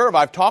Federal Reserve,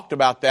 I've talked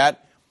about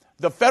that.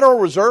 The Federal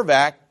Reserve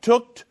Act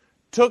took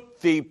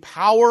the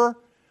power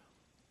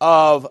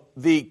of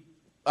the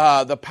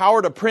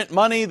power to print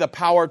money, the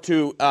power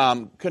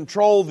to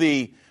control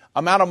the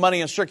amount of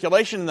money in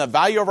circulation and the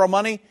value of our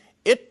money.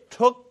 It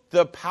took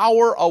the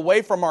power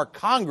away from our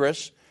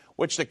Congress,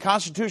 which the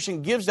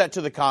Constitution gives that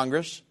to the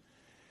Congress,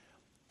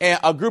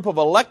 a group of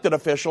elected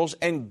officials,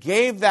 and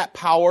gave that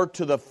power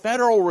to the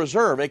Federal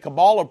Reserve, a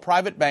cabal of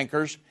private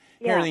bankers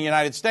here in the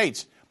United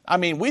States. I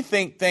mean, we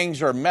think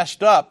things are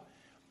messed up.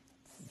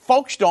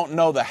 Folks don't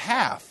know the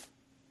half.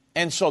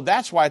 And so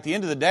that's why at the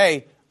end of the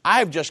day,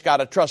 I've just got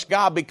to trust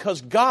God,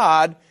 because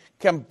God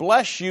can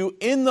bless you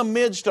in the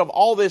midst of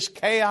all this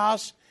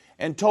chaos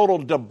and total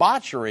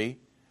debauchery.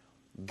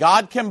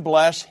 God can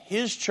bless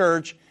His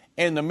church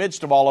in the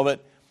midst of all of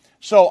it.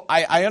 So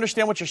I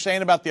understand what you're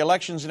saying about the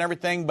elections and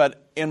everything,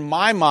 but in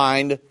my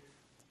mind,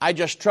 I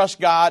just trust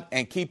God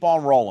and keep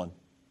on rolling.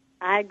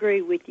 I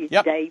agree with you,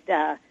 Dave.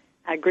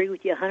 I agree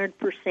with you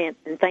 100%,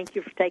 and thank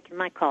you for taking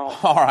my call.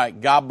 All right.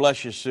 God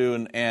bless you,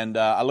 Sue, and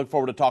I look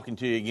forward to talking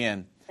to you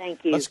again.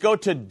 Thank you. Let's go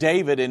to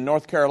David in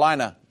North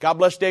Carolina. God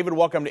bless, David.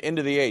 Welcome to End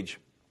of the Age.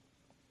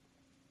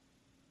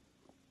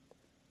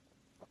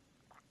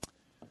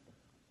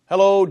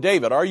 Hello,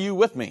 David. Are you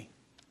with me?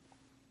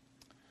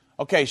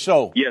 Okay,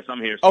 so... Yes, I'm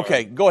here. Sorry.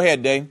 Okay, go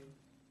ahead, Dave.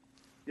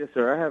 Yes,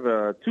 sir. I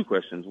have two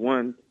questions.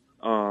 One,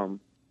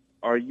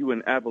 are you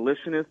an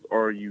abolitionist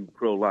or are you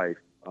pro-life?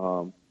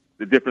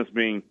 The difference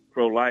being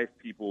pro-life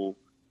people,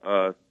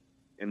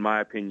 in my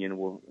opinion,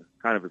 well,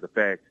 kind of as a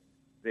fact,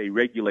 they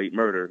regulate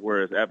murder,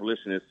 whereas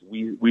abolitionists,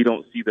 we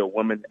don't see the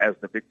woman as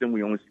the victim.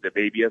 We only see the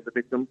baby as the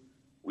victim.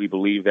 We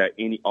believe that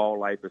all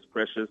life is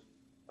precious,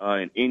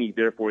 and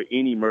therefore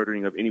any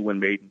murdering of anyone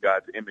made in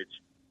God's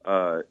image,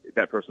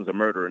 that person's a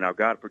murderer. Now,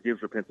 God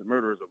forgives repentant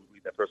murderers, but we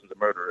believe that person's a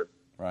murderer.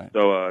 Right.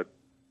 So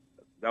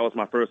that was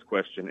my first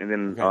question, and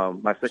then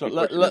my second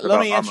question. Let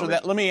me answer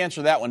that. Let me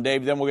answer that one,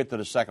 Dave. Then we'll get to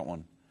the second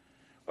one.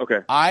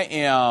 Okay. I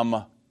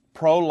am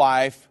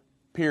pro-life.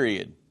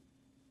 Period.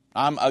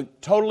 I'm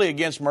totally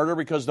against murder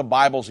because the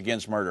Bible's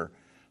against murder.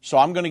 So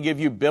I'm going to give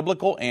you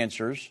biblical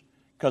answers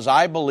because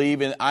I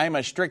am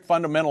a strict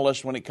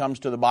fundamentalist when it comes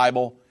to the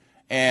Bible.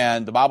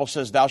 And the Bible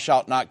says, thou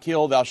shalt not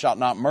kill, thou shalt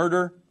not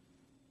murder.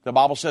 The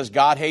Bible says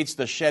God hates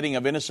the shedding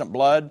of innocent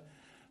blood.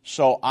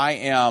 So I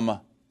am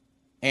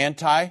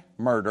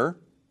anti-murder,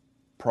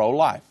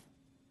 pro-life.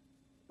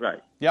 Right.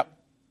 Yep.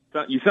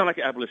 You sound like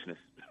an abolitionist.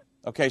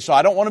 Okay, so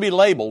I don't want to be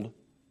labeled.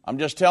 I'm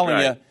just telling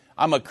you,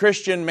 I'm a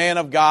Christian man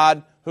of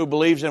God who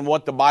believes in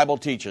what the Bible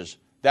teaches.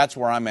 That's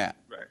where I'm at.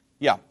 Right.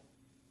 Yeah.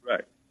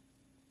 Right.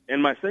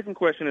 And my second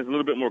question is a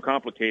little bit more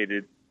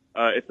complicated.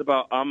 It's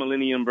about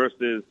amillennium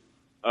versus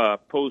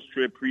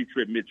post-trib,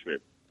 pre-trib,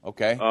 mid-trib.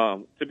 Okay.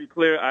 To be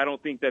clear, I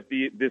don't think that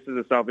this is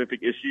a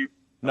salvific issue.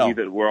 No.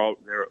 That we're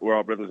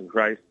all brothers in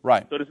Christ.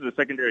 Right. So this is a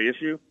secondary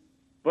issue.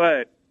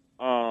 But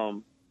I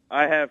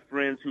have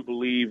friends who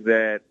believe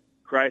that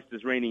Christ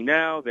is reigning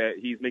now, that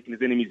He's making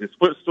His enemies His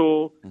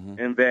footstool,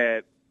 and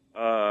that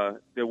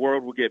the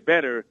world will get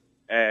better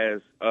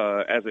as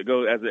it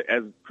goes,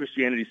 as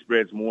Christianity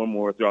spreads more and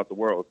more throughout the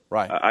world.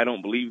 Right. I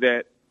don't believe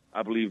that.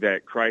 I believe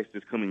that Christ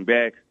is coming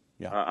back.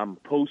 Yeah. I'm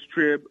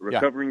post-trib,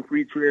 recovering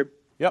pre-trib.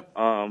 Yep.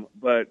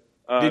 But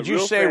did you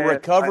say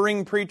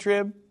recovering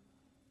pre-trib?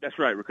 That's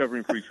right,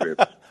 recovering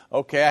pre-trib.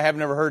 Okay, I have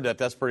never heard that.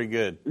 That's pretty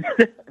good.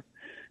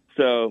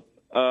 So,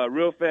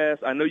 real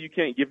fast, I know you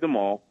can't give them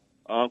all.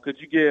 Could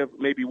you give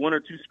maybe one or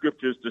two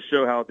scriptures to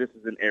show how this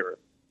is an error?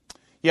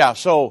 Yeah,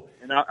 so...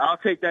 And I'll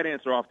take that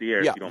answer off the air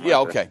if you don't mind. Yeah,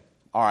 okay.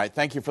 All right,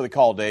 thank you for the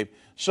call, Dave.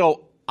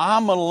 So,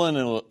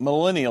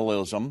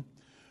 millennialism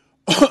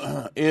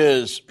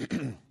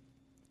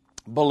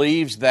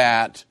believes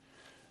that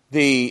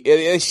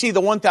they see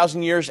the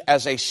 1,000 years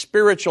as a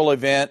spiritual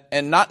event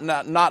and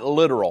not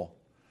literal.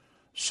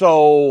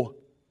 So,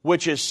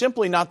 which is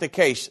simply not the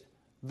case.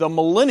 The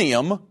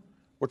millennium,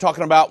 we're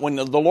talking about when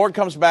the Lord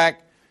comes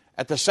back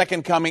at the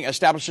second coming,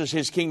 establishes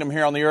His kingdom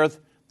here on the earth.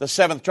 The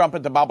seventh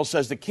trumpet, the Bible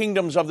says the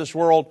kingdoms of this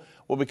world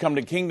will become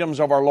the kingdoms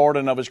of our Lord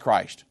and of His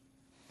Christ.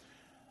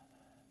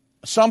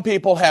 Some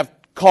people have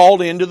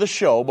called into the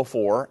show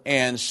before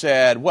and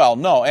said, well,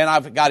 no, and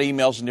I've got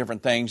emails and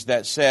different things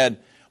that said,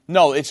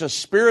 no, it's a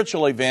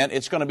spiritual event.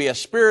 It's going to be a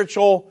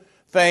spiritual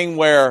thing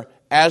where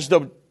as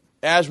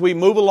we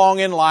move along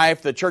in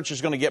life, the church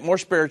is going to get more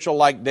spiritual,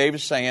 like Dave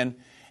is saying,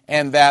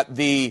 and that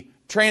the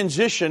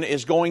transition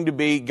is going to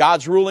be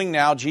God's ruling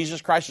now,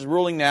 Jesus Christ is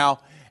ruling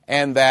now,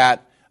 and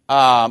that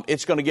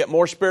it's going to get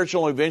more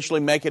spiritual and eventually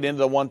make it into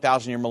the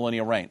 1,000-year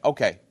millennial reign.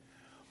 Okay.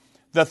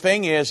 The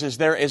thing is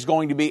there is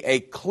going to be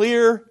a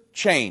clear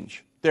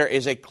change. There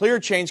is a clear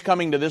change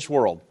coming to this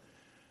world.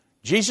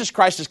 Jesus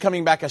Christ is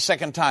coming back a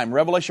second time.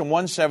 Revelation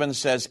 1:7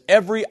 says,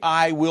 every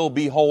eye will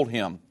behold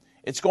Him.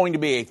 It's going to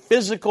be a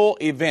physical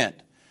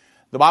event.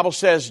 The Bible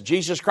says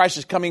Jesus Christ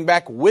is coming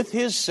back with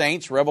His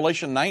saints.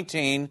 Revelation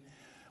 19.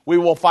 We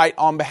will fight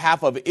on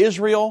behalf of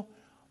Israel.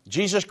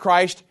 Jesus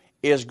Christ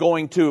is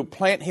going to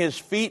plant His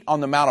feet on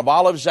the Mount of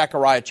Olives,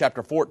 Zechariah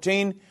chapter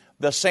 14.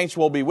 The saints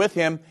will be with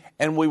Him,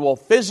 and we will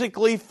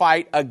physically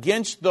fight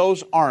against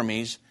those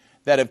armies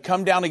that have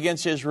come down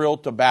against Israel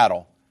to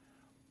battle.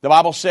 The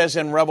Bible says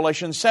in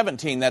Revelation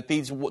 17 that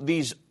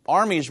these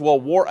armies will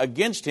war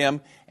against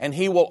Him, and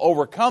He will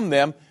overcome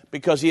them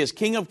because He is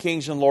King of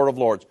kings and Lord of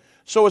lords.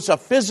 So it's a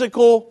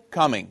physical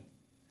coming.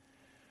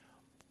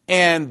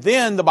 And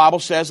then the Bible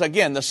says,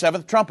 again, the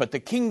seventh trumpet, the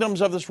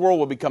kingdoms of this world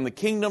will become the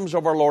kingdoms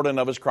of our Lord and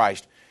of His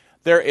Christ.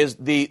 There is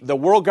the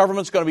world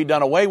government's going to be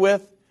done away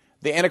with.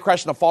 The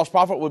Antichrist and the false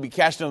prophet will be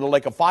cast into the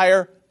lake of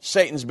fire.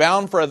 Satan's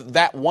bound for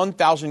that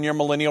 1,000-year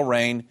millennial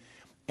reign.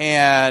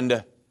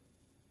 And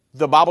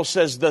the Bible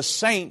says the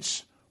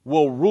saints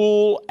will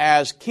rule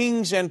as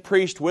kings and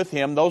priests with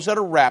him. Those that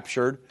are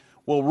raptured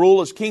will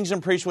rule as kings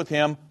and priests with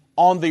him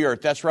on the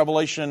earth. That's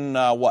Revelation,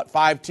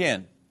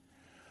 5:10.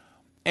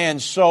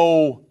 And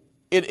so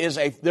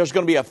there's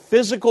going to be a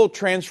physical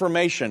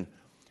transformation.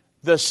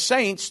 The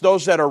saints,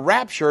 those that are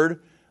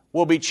raptured,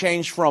 will be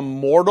changed from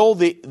mortal,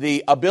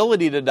 the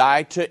ability to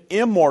die, to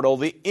immortal,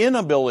 the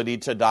inability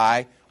to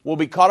die. We'll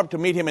be caught up to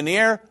meet him in the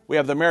air. We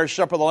have the marriage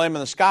supper of the Lamb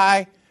in the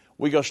sky.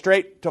 We go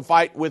straight to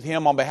fight with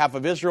him on behalf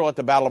of Israel at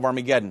the Battle of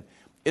Armageddon.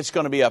 It's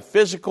going to be a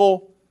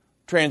physical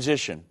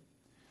transition.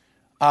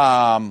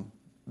 I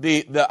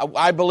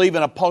believe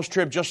in a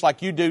post-trib just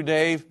like you do,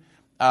 Dave.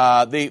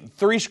 The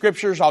three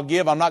scriptures I'll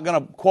give, I'm not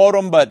going to quote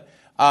them, but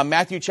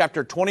Matthew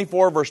chapter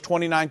 24, verse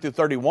 29 through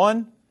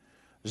 31.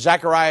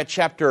 Zechariah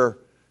chapter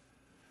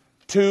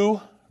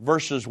 2,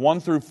 verses 1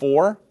 through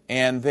 4.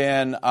 And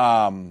then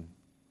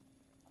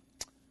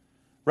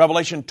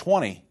Revelation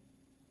 20,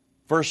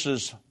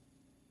 verses,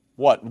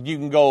 you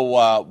can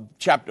go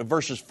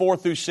verses 4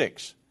 through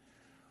 6.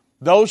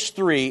 Those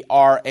three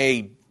are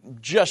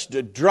just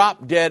a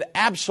drop-dead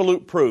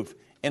absolute proof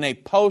in a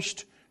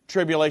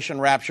post-tribulation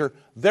rapture.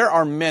 There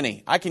are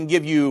many. I can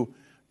give you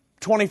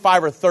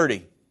 25 or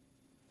 30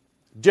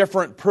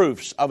 different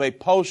proofs of a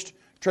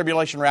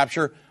post-tribulation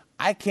rapture.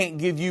 I can't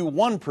give you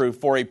one proof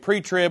for a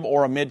pre-trib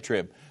or a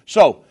mid-trib.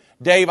 So,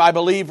 Dave, I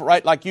believe,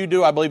 right like you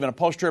do, I believe in a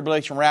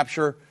post-tribulation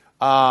rapture,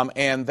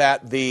 and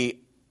that the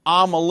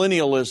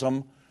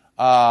amillennialism,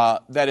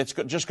 that it's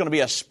just going to be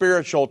a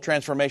spiritual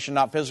transformation,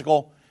 not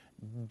physical.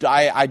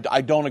 I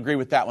don't agree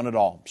with that one at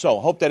all. So,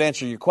 hope that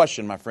answers your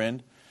question, my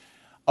friend.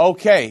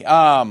 Okay,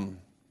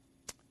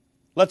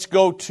 let's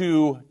go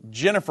to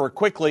Jennifer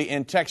quickly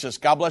in Texas.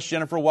 God bless,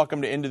 Jennifer.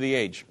 Welcome to End of the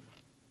Age.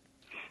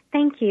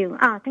 Thank you.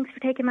 Thanks for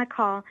taking my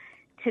call.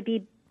 To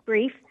be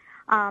brief,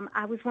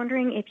 I was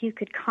wondering if you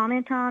could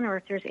comment on, or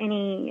if there's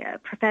any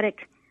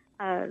prophetic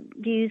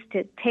views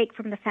to take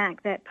from the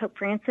fact that Pope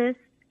Francis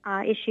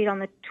issued on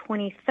the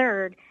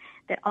 23rd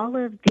that all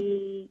of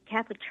the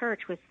Catholic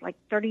Church, with like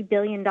 $30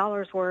 billion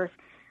worth,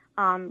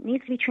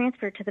 needs to be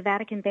transferred to the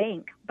Vatican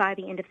Bank by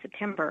the end of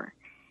September.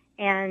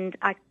 And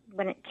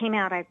when it came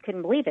out, I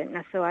couldn't believe it,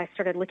 and so I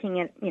started looking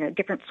at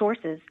different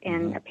sources,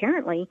 and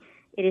apparently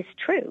it is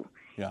true.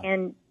 Yeah.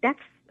 And that's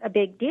a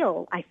big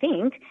deal, I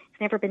think.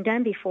 It's never been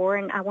done before,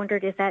 and I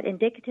wondered, is that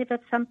indicative of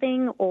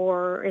something,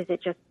 or is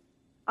it just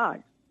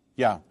odd?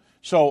 Yeah.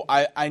 So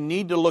I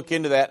need to look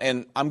into that,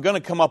 and I'm going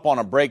to come up on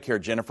a break here,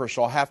 Jennifer,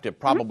 so I'll have to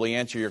probably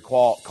answer your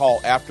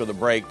call after the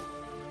break.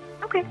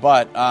 Okay.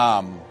 But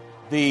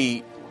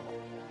I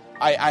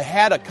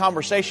had a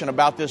conversation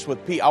about this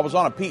with Pete. I was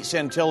on a Pete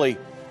Santilli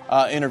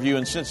interview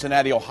in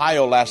Cincinnati,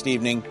 Ohio last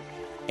evening,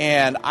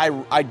 and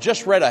I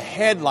just read a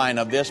headline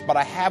of this, but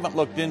I haven't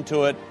looked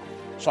into it,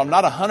 so I'm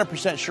not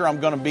 100% sure I'm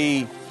going to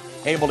be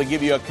able to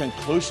give you a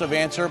conclusive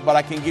answer, but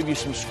I can give you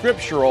some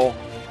scriptural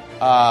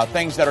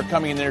things that are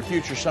coming in the near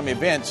future, some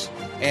events,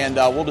 and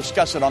we'll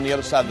discuss it on the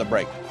other side of the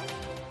break.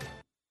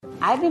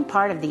 I've been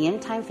part of the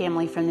End Time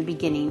family from the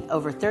beginning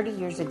over 30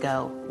 years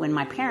ago when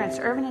my parents,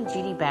 Irvin and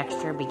Judy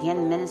Baxter,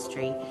 began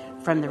ministry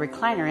from the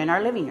recliner in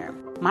our living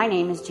room. My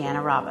name is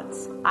Jana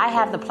Roberts. I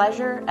have the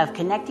pleasure of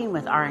connecting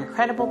with our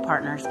incredible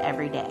partners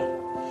every day.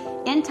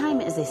 End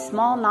Time is a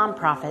small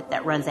nonprofit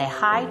that runs a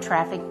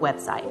high-traffic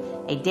website,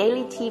 a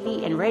daily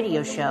TV and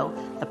radio show,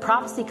 the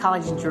Prophecy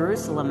College in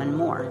Jerusalem, and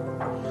more.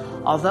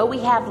 Although we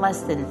have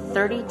less than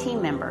 30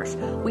 team members,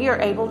 we are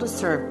able to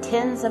serve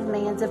tens of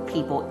millions of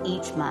people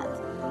each month.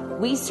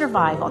 We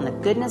survive on the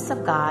goodness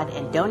of God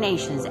and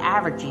donations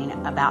averaging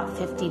about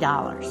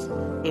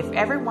 $50. If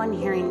everyone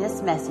hearing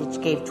this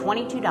message gave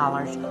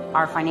 $22,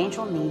 our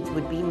financial needs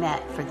would be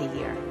met for the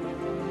year.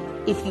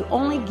 If you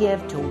only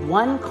give to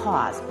one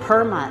cause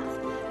per month,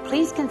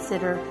 please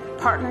consider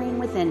partnering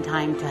with End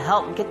Time to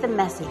help get the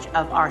message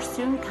of our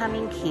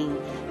soon-coming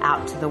King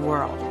out to the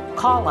world.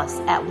 Call us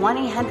at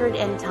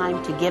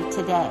 1-800-END-TIME to give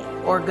today,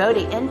 or go to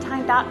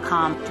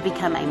endtime.com to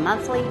become a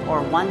monthly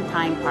or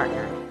one-time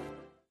partner.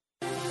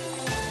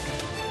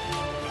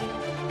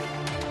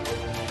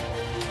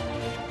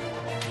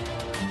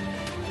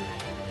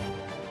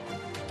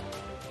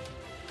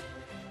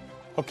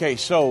 Okay,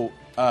 so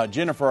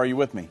Jennifer, are you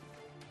with me?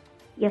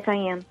 Yes, I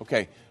am.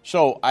 Okay,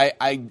 so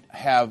I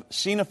have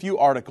seen a few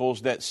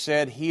articles that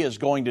said he is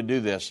going to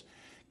do this.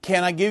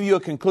 Can I give you a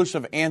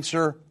conclusive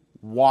answer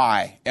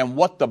why and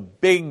what the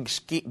big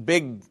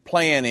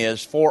plan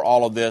is for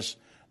all of this?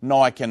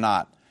 No, I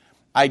cannot.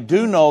 I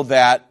do know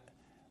that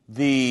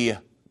the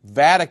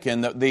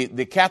Vatican,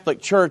 the Catholic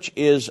Church,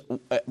 is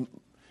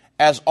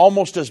as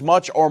almost as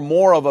much or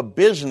more of a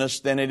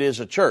business than it is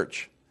a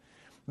church.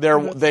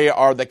 They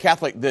are the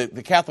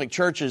Catholic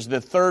Church is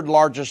the third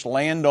largest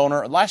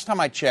landowner. Last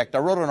time I checked, I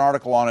wrote an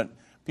article on it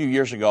a few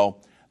years ago.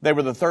 They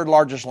were the third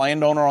largest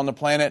landowner on the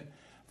planet,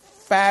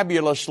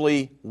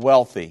 fabulously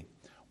wealthy.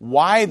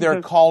 Why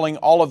they're calling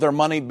all of their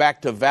money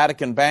back to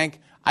Vatican Bank,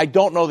 I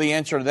don't know the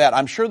answer to that.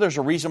 I'm sure there's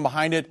a reason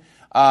behind it.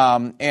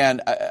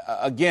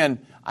 Again,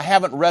 I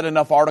haven't read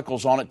enough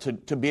articles on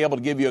it to be able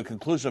to give you a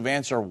conclusive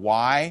answer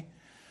why.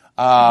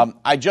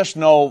 I just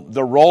know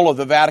the role of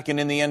the Vatican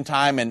in the end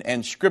time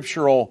and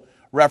scriptural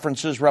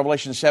references,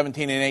 Revelation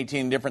 17 and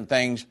 18, different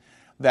things,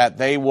 that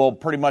they will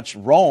pretty much,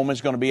 Rome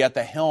is going to be at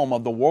the helm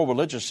of the world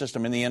religious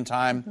system in the end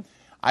time.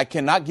 I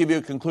cannot give you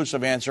a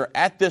conclusive answer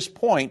at this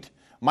point.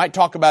 Might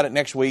talk about it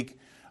next week.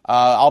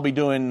 I'll be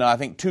doing, I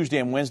think, Tuesday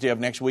and Wednesday of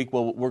next week.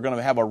 We're going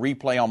to have a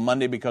replay on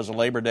Monday because of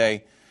Labor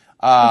Day.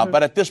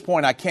 But at this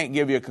point, I can't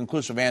give you a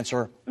conclusive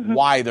answer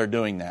why they're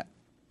doing that.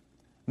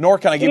 Nor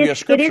can I give you a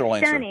scriptural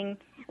answer. It is stunning.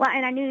 Well,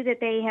 and I knew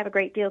that they have a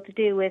great deal to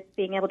do with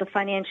being able to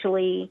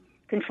financially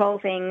control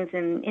things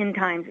and end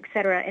times, et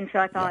cetera. And so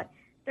I thought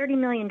 $30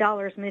 million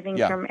moving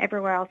from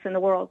everywhere else in the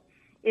world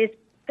is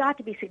got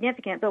to be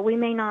significant, but we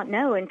may not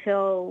know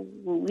until,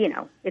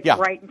 it's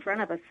right in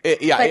front of us.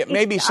 It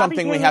may be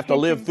something we have to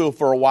live through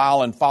for a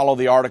while and follow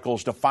the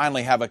articles to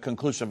finally have a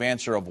conclusive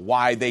answer of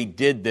why they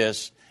did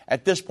this.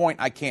 At this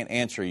point, I can't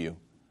answer you.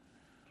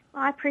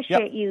 Well, I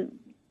appreciate you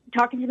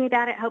talking to me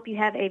about it. Hope you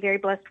have a very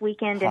blessed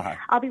weekend, and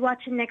I'll be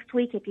watching next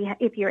week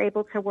if you're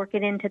able to work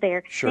it into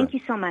there. Sure. Thank you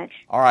so much.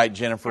 All right,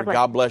 Jennifer.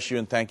 God bless you,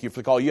 and thank you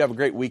for the call. You have a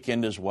great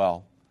weekend as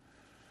well.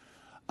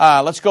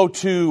 Let's go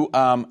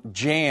to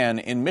Jan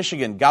in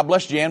Michigan. God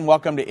bless, Jan.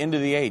 Welcome to End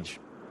of the Age.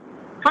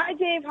 Hi,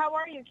 Dave. How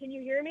are you? Can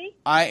you hear me?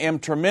 I am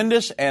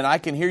tremendous, and I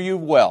can hear you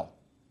well.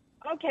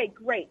 Okay,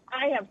 great.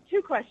 I have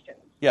two questions.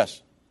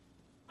 Yes.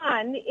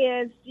 One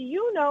is, do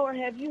you know or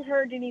have you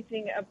heard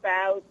anything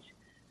about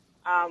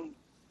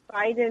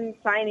Biden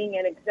signing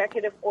an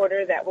executive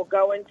order that will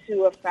go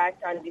into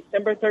effect on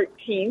December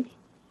 13th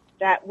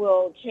that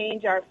will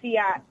change our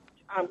fiat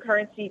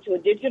currency to a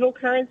digital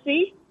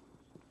currency?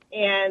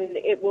 And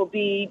it will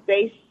be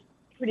based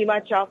pretty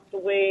much off the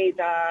way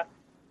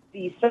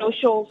the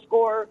social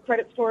score,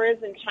 credit score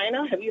is in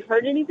China. Have you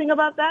heard anything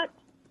about that?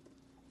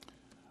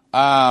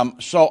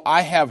 So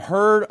I have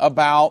heard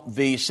about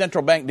the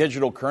central bank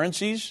digital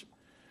currencies,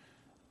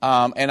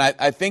 and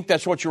I think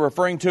that's what you're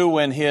referring to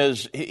when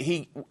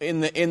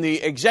in the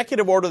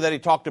executive order that he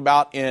talked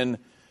about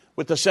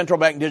with the central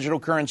bank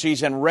digital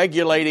currencies and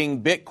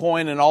regulating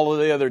Bitcoin and all of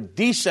the other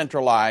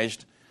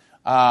decentralized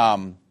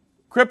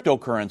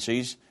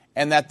cryptocurrencies,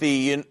 and that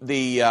the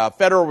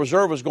Federal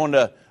Reserve was going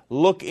to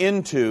look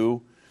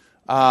into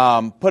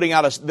putting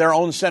out their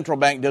own central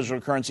bank digital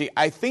currency.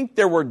 I think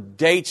there were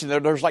dates, and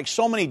there's like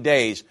so many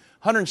days,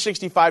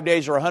 165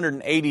 days or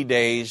 180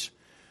 days,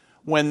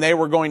 when they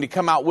were going to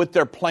come out with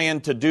their plan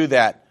to do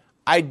that.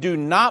 I do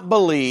not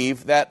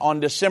believe that on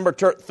December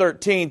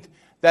 13th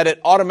that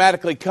it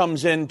automatically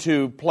comes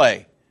into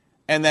play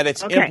and that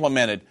it's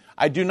implemented.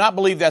 I do not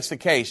believe that's the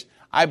case.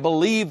 I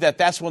believe that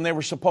that's when they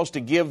were supposed to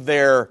give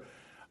their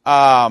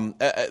plan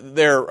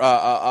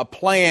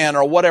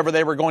or whatever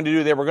they were going to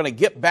do. They were going to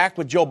get back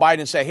with Joe Biden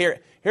and say,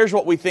 here's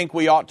what we think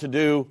we ought to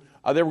do.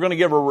 They were going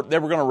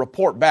to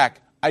report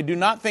back. I do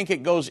not think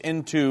it goes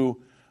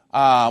into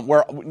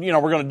where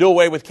we're going to do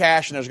away with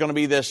cash and there's going to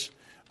be this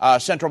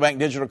central bank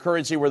digital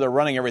currency where they're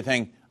running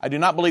everything. I do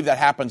not believe that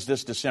happens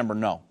this December.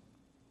 No.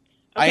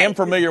 Okay. I am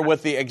familiar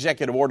with the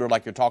executive order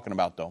like you're talking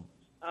about, though.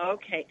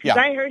 Okay. Because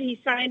I heard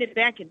he signed it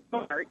back in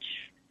March.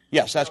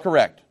 Yes, that's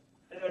correct.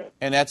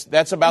 And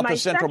that's about the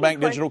central bank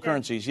digital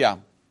currencies, Yeah.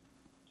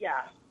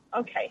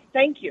 Okay.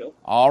 Thank you.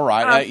 All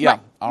right.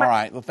 All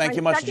right. Well, thank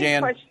you much,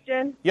 Jan.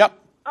 Question. Yep.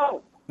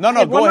 Oh. No, go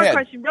ahead. One more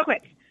question, real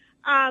quick.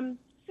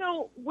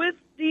 So with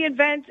the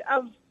event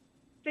of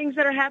things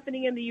that are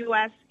happening in the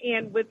U.S.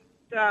 and with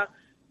the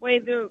way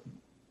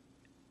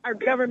our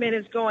government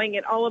is going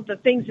and all of the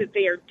things that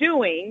they are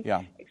doing,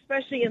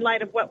 especially in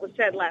light of what was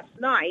said last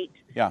night,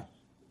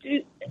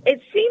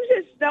 it seems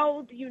as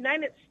though the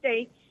United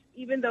States,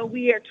 even though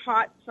we are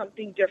taught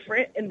something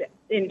different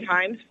in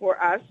times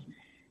for us,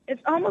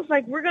 it's almost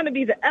like we're going to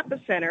be the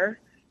epicenter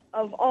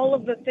of all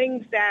of the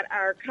things that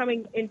are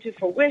coming into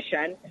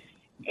fruition.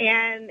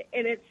 And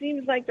it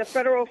seems like the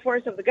federal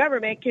force of the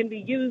government can be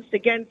used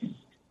against,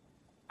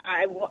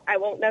 I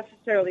won't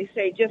necessarily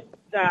say just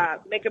the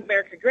Make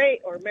America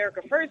Great or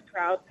America First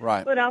crowd,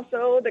 but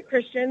also the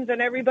Christians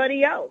and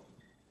everybody else.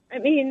 I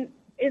mean,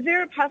 is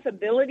there a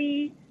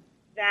possibility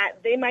that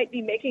they might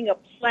be making a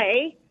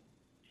play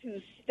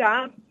to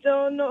stop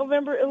the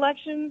November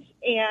elections?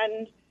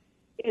 And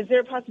is there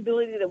a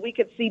possibility that we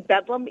could see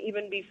Bedlam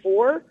even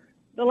before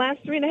the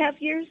last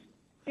 3.5 years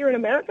here in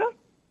America?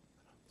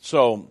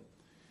 So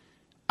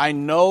I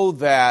know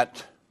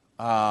that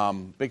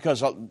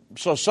because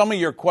some of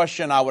your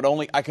question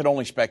I could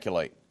only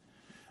speculate.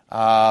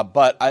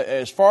 But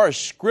as far as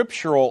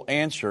scriptural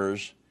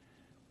answers,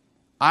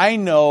 I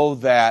know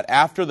that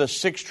after the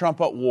Sixth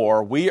Trumpet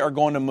War, we are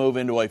going to move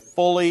into a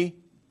fully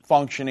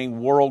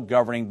functioning world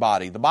governing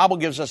body. The Bible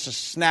gives us a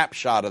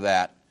snapshot of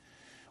that.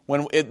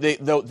 When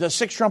the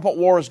Sixth Trumpet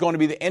War is going to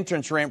be the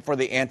entrance ramp for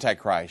the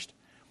Antichrist.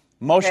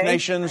 Most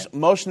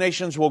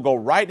nations will go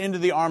right into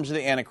the arms of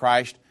the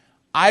Antichrist.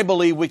 I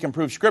believe we can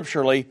prove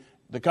scripturally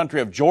the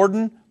country of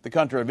Jordan, the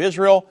country of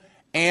Israel,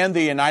 and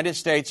the United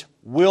States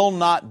will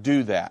not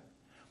do that.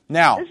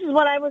 Now, this is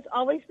what I was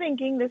always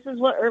thinking. This is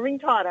what Irving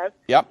taught us.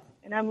 Yep.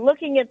 And I'm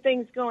looking at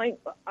things going,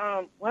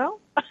 well,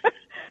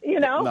 you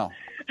know. No.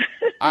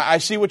 I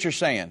see what you're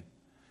saying.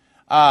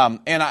 Me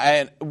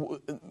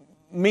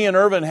and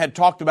Irvin had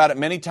talked about it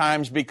many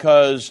times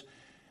because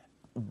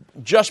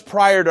just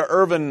prior to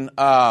Irvin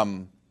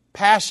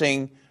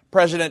passing,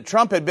 President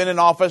Trump had been in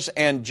office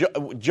and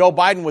Joe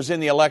Biden was in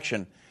the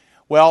election.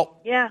 Well,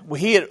 yeah.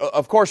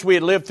 Of course, we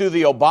had lived through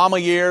the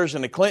Obama years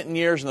and the Clinton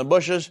years and the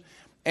Bushes.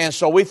 And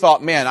so we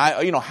thought, man,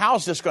 how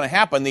is this going to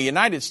happen? The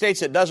United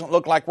States, it doesn't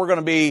look like we're going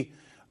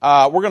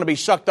to be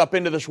sucked up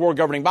into this world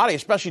governing body,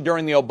 especially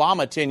during the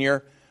Obama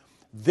tenure.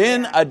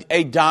 Then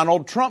a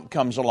Donald Trump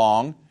comes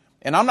along,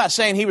 and I'm not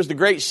saying he was the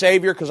great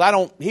savior because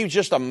he was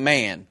just a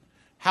man.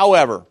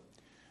 However,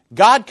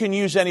 God can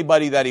use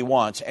anybody that he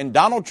wants, and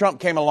Donald Trump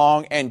came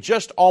along and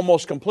just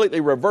almost completely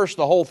reversed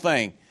the whole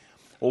thing.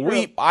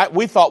 Well,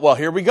 we thought, well,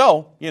 here we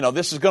go.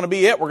 This is going to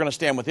be it. We're going to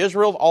stand with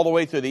Israel all the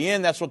way through the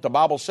end. That's what the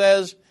Bible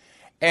says.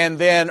 And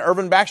then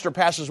Irvin Baxter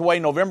passes away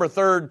November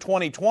 3rd,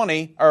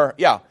 2020.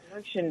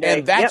 Election day.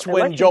 And that's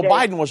when Joe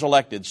Biden was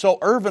elected. So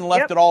Irvin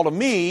left it all to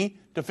me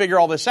to figure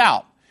all this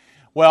out.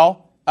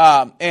 Well,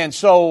 and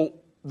so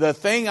the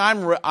thing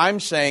I'm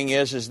saying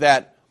is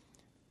that,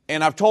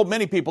 and I've told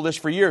many people this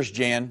for years,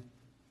 Jan,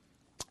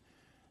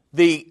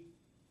 the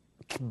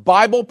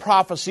Bible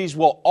prophecies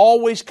will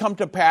always come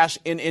to pass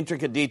in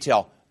intricate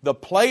detail. The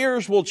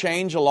players will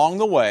change along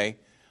the way,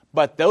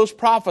 but those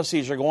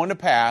prophecies are going to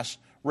pass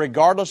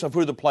regardless of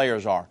who the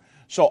players are.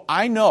 So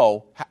I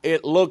know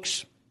it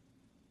looks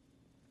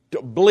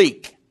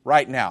bleak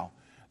right now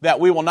that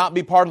we will not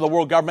be part of the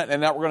world government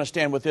and that we're going to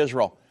stand with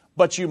Israel.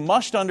 But you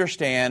must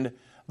understand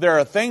there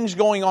are things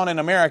going on in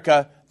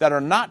America that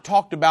are not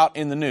talked about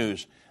in the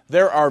news.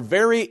 There are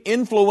very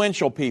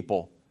influential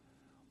people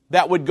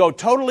that would go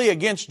totally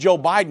against Joe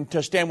Biden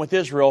to stand with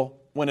Israel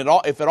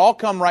if it all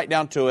come right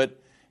down to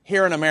it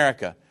here in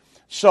America.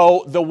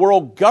 So the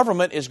world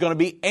government is going to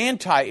be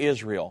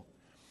anti-Israel.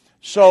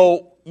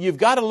 So you've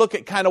got to look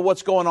at kind of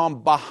what's going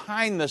on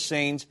behind the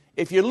scenes.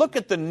 If you look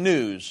at the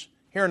news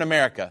here in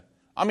America,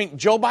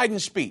 Joe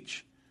Biden's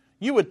speech,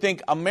 you would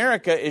think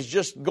America is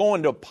just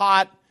going to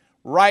pot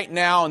right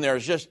now, and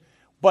there's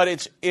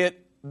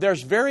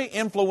very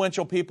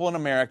influential people in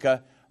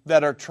America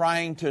that are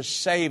trying to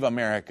save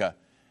America.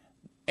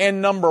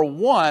 And number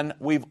one,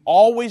 we've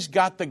always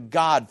got the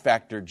God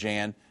factor,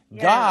 Jan.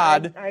 Yeah,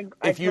 God, I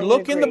if you totally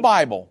look in the agree.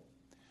 Bible,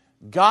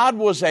 God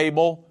was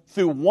able,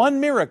 through one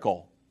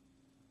miracle,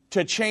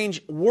 to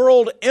change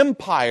world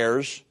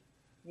empires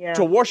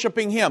to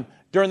worshiping Him.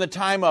 During the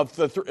time of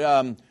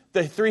the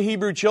three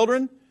Hebrew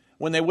children,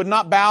 when they would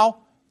not bow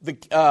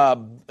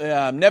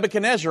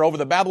Nebuchadnezzar over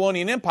the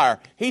Babylonian Empire,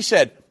 he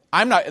said,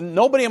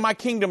 nobody in my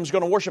kingdom is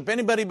going to worship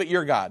anybody but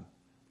your God.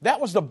 That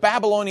was the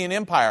Babylonian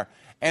Empire.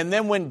 And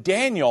then when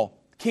Daniel,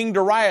 King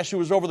Darius, who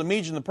was over the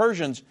Medes and the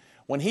Persians,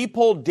 when he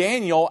pulled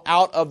Daniel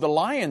out of the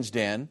lion's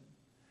den,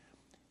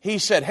 he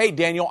said, hey,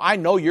 Daniel, I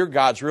know your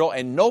God's real,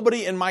 and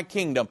nobody in my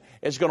kingdom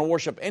is going to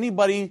worship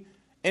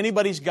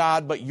anybody's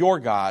God but your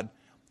God.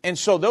 And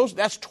so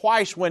that's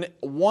twice when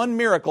one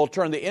miracle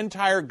turned the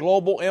entire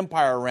global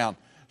empire around.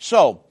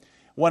 So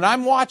when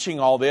I'm watching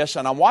all this,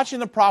 and I'm watching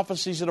the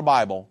prophecies of the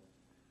Bible,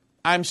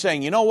 I'm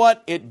saying, you know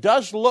what? It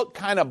does look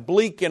kind of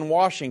bleak in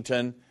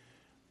Washington,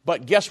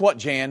 but guess what,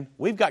 Jan?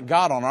 We've got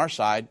God on our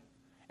side.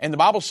 And the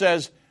Bible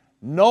says,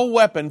 no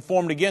weapon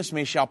formed against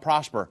me shall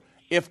prosper.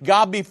 If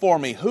God be for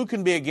me, who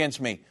can be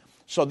against me?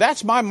 So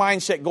that's my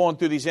mindset going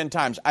through these end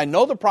times. I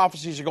know the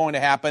prophecies are going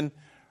to happen.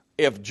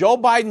 If Joe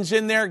Biden's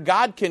in there,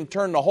 God can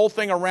turn the whole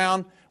thing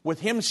around with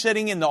him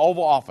sitting in the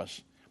Oval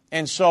Office.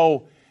 And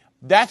so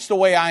that's the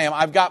way I am.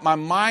 I've got my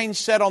mind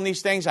set on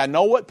these things. I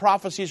know what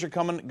prophecies are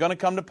going to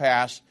come to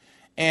pass.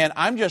 And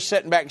I'm just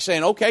sitting back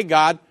saying, okay,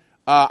 God,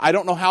 I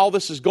don't know how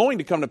this is going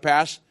to come to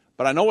pass,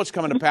 but I know what's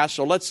coming to pass,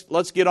 so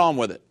let's get on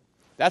with it.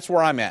 That's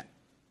where I'm at.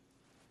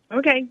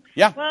 Okay.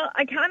 Yeah. Well,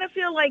 I kind of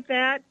feel like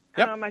that.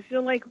 Yep. I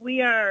feel like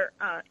we're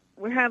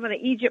having an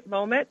Egypt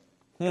moment.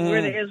 Mm-hmm.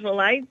 We're the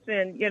Israelites,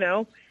 and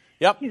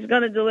Yep. He's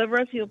going to deliver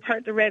us. He'll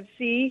part the Red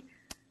Sea.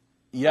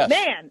 Yes.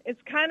 Man,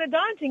 it's kind of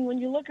daunting when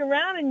you look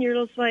around and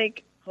you're just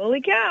like,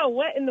 holy cow,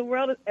 what in the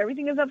world?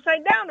 Everything is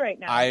upside down right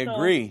now. I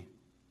agree.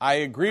 I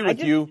agree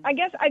with you. I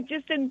guess I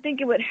just didn't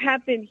think it would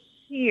happen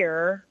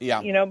here.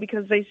 Yeah.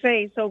 Because they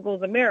say so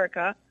goes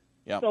America,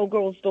 yeah. So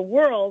goes the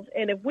world.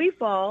 And if we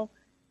fall,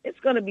 it's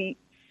going to be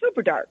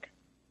super dark.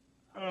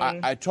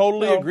 I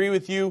totally agree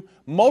with you.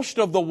 Most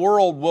of the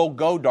world will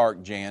go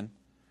dark, Jan.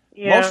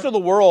 Yeah. Most of the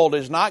world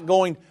is not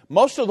going,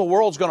 most of the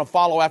world's going to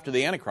follow after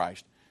the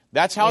Antichrist.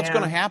 That's how it's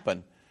going to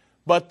happen.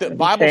 But the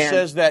Bible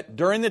says that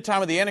during the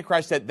time of the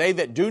Antichrist, that they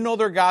that do know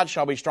their God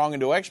shall be strong and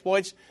do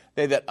exploits.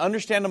 They that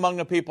understand among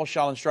the people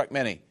shall instruct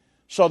many.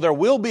 So there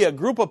will be a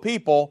group of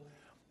people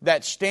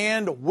that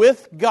stand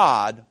with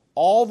God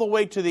all the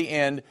way to the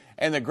end.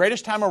 And the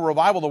greatest time of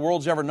revival the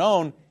world's ever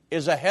known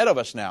is ahead of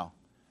us now.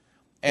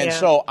 And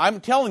so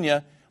I'm telling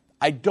you,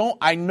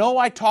 I know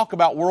I talk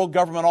about world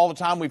government all the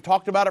time. We've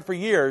talked about it for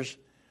years,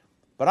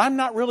 but I'm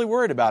not really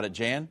worried about it,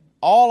 Jan.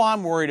 All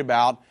I'm worried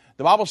about,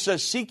 the Bible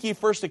says, seek ye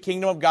first the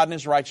kingdom of God and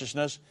His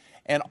righteousness,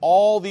 and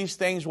all these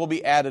things will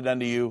be added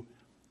unto you.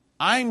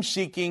 I'm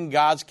seeking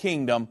God's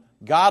kingdom.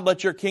 God,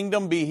 let your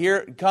kingdom be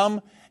here,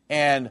 come,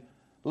 and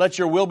let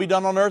your will be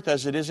done on earth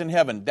as it is in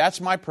heaven.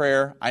 That's my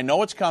prayer. I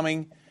know it's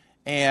coming,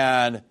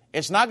 and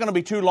it's not going to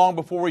be too long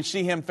before we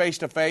see Him face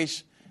to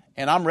face,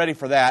 and I'm ready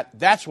for that.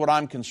 That's what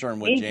I'm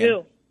concerned with, Me Jan.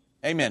 too.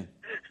 Amen.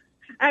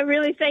 I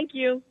really thank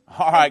you.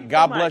 All right. Thank you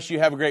God so bless much. you.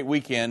 Have a great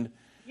weekend.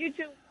 You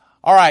too.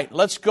 All right.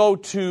 Let's go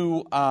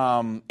to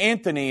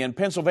Anthony in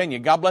Pennsylvania.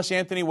 God bless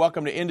Anthony.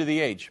 Welcome to End of the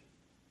Age.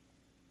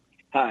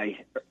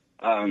 Hi.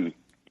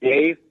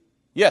 Dave?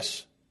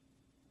 Yes.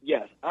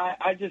 Yes.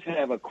 I just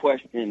have a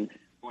question.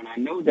 When I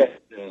know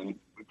that we're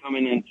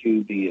coming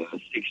into the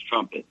sixth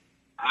trumpet,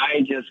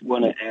 I just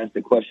want to ask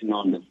the question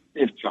on the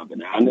fifth trumpet.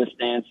 Now, I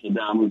understand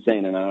Saddam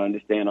Hussein, and I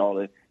understand all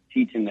the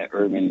teaching that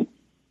Irvin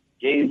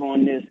gave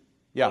on this.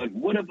 Yeah. But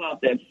what about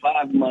that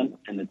 5 month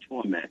and the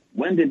torment?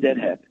 When did that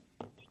happen?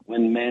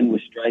 When man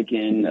was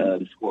striking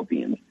the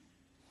scorpions?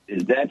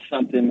 Is that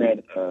something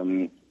that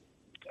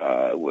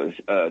was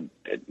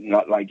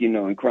not like,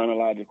 in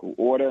chronological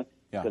order?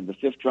 Yeah. Because the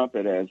fifth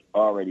trumpet has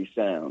already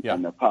sounded, Yeah.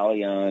 and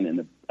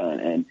Napoleon,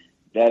 and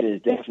that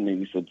is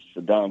definitely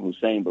Saddam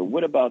Hussein. But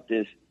what about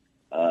this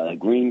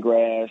green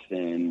grass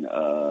and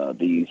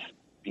these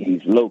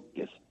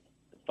locusts,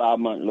 5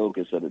 month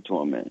locusts of the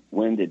torment?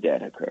 When did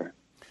that occur?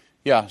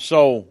 Yeah,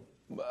 so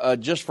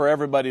just for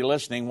everybody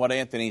listening, what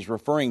Anthony's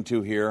referring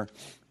to here,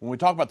 when we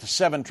talk about the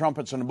 7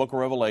 trumpets in the book of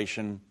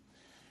Revelation,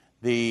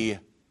 the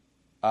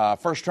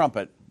first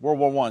trumpet, World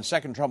War I,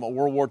 second trumpet,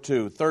 World War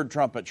II, third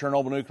trumpet,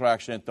 Chernobyl nuclear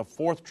accident, the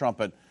fourth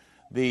trumpet,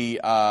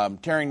 the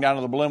tearing down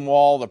of the Berlin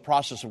Wall, the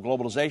process of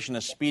globalization,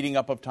 the speeding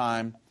up of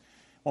time.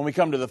 When we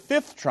come to the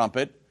fifth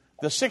trumpet,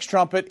 the sixth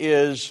trumpet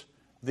is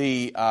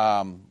the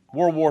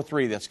World War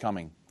III that's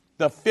coming.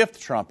 The fifth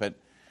trumpet,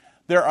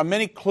 there are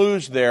many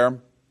clues there.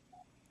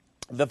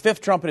 The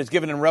fifth trumpet is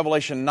given in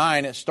Revelation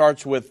 9. It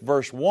starts with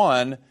verse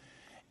 1.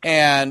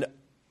 And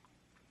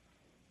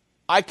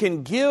I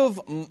can give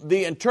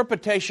the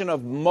interpretation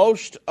of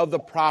most of the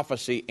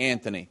prophecy,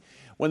 Anthony,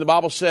 when the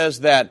Bible says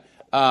that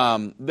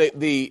when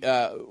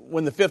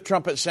the fifth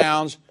trumpet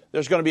sounds,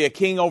 there's going to be a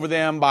king over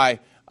them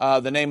by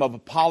the name of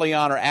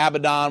Apollyon or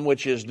Abaddon,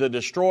 which is the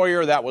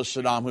destroyer. That was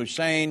Saddam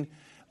Hussein.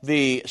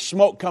 The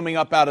smoke coming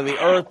up out of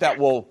the earth that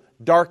will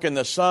darken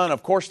the sun.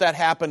 Of course, that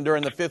happened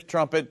during the fifth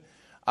trumpet.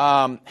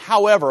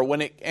 However,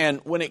 when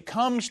it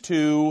comes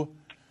to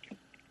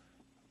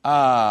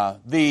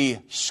the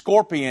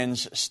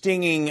scorpions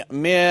stinging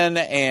men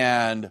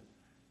and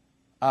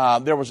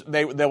they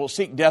will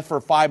seek death for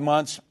 5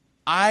 months,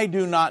 I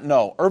do not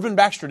know. Irvin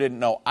Baxter didn't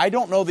know. I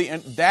don't know the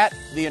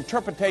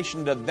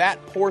interpretation to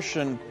that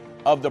portion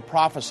of the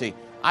prophecy.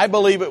 I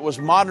believe it was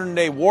modern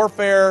day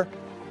warfare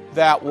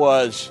that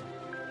was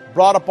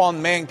brought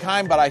upon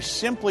mankind, but I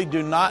simply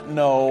do not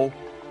know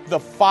the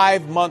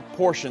 5 month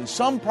portion.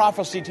 Some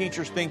prophecy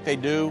teachers think they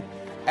do.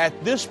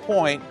 At this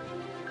point,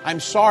 I'm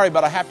sorry,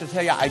 but I have to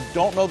tell you, I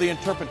don't know the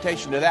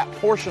interpretation to that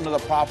portion of the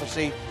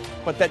prophecy,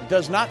 but that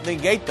does not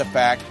negate the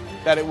fact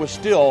that it was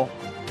still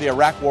the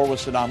Iraq War with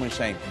Saddam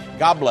Hussein.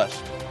 God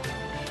bless.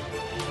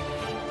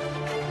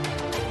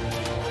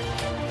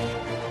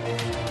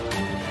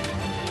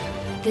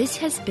 This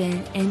has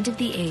been End of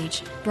the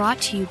Age,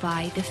 brought to you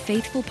by the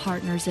faithful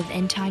partners of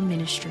End Time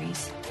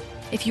Ministries.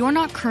 If you're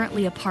not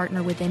currently a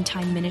partner with End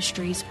Time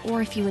Ministries,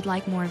 or if you would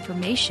like more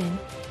information,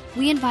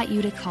 we invite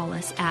you to call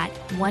us at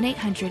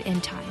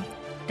 1-800-END-TIME.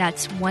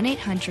 That's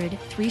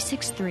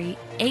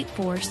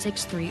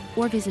 1-800-363-8463,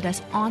 or visit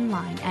us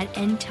online at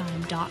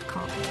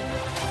endtime.com.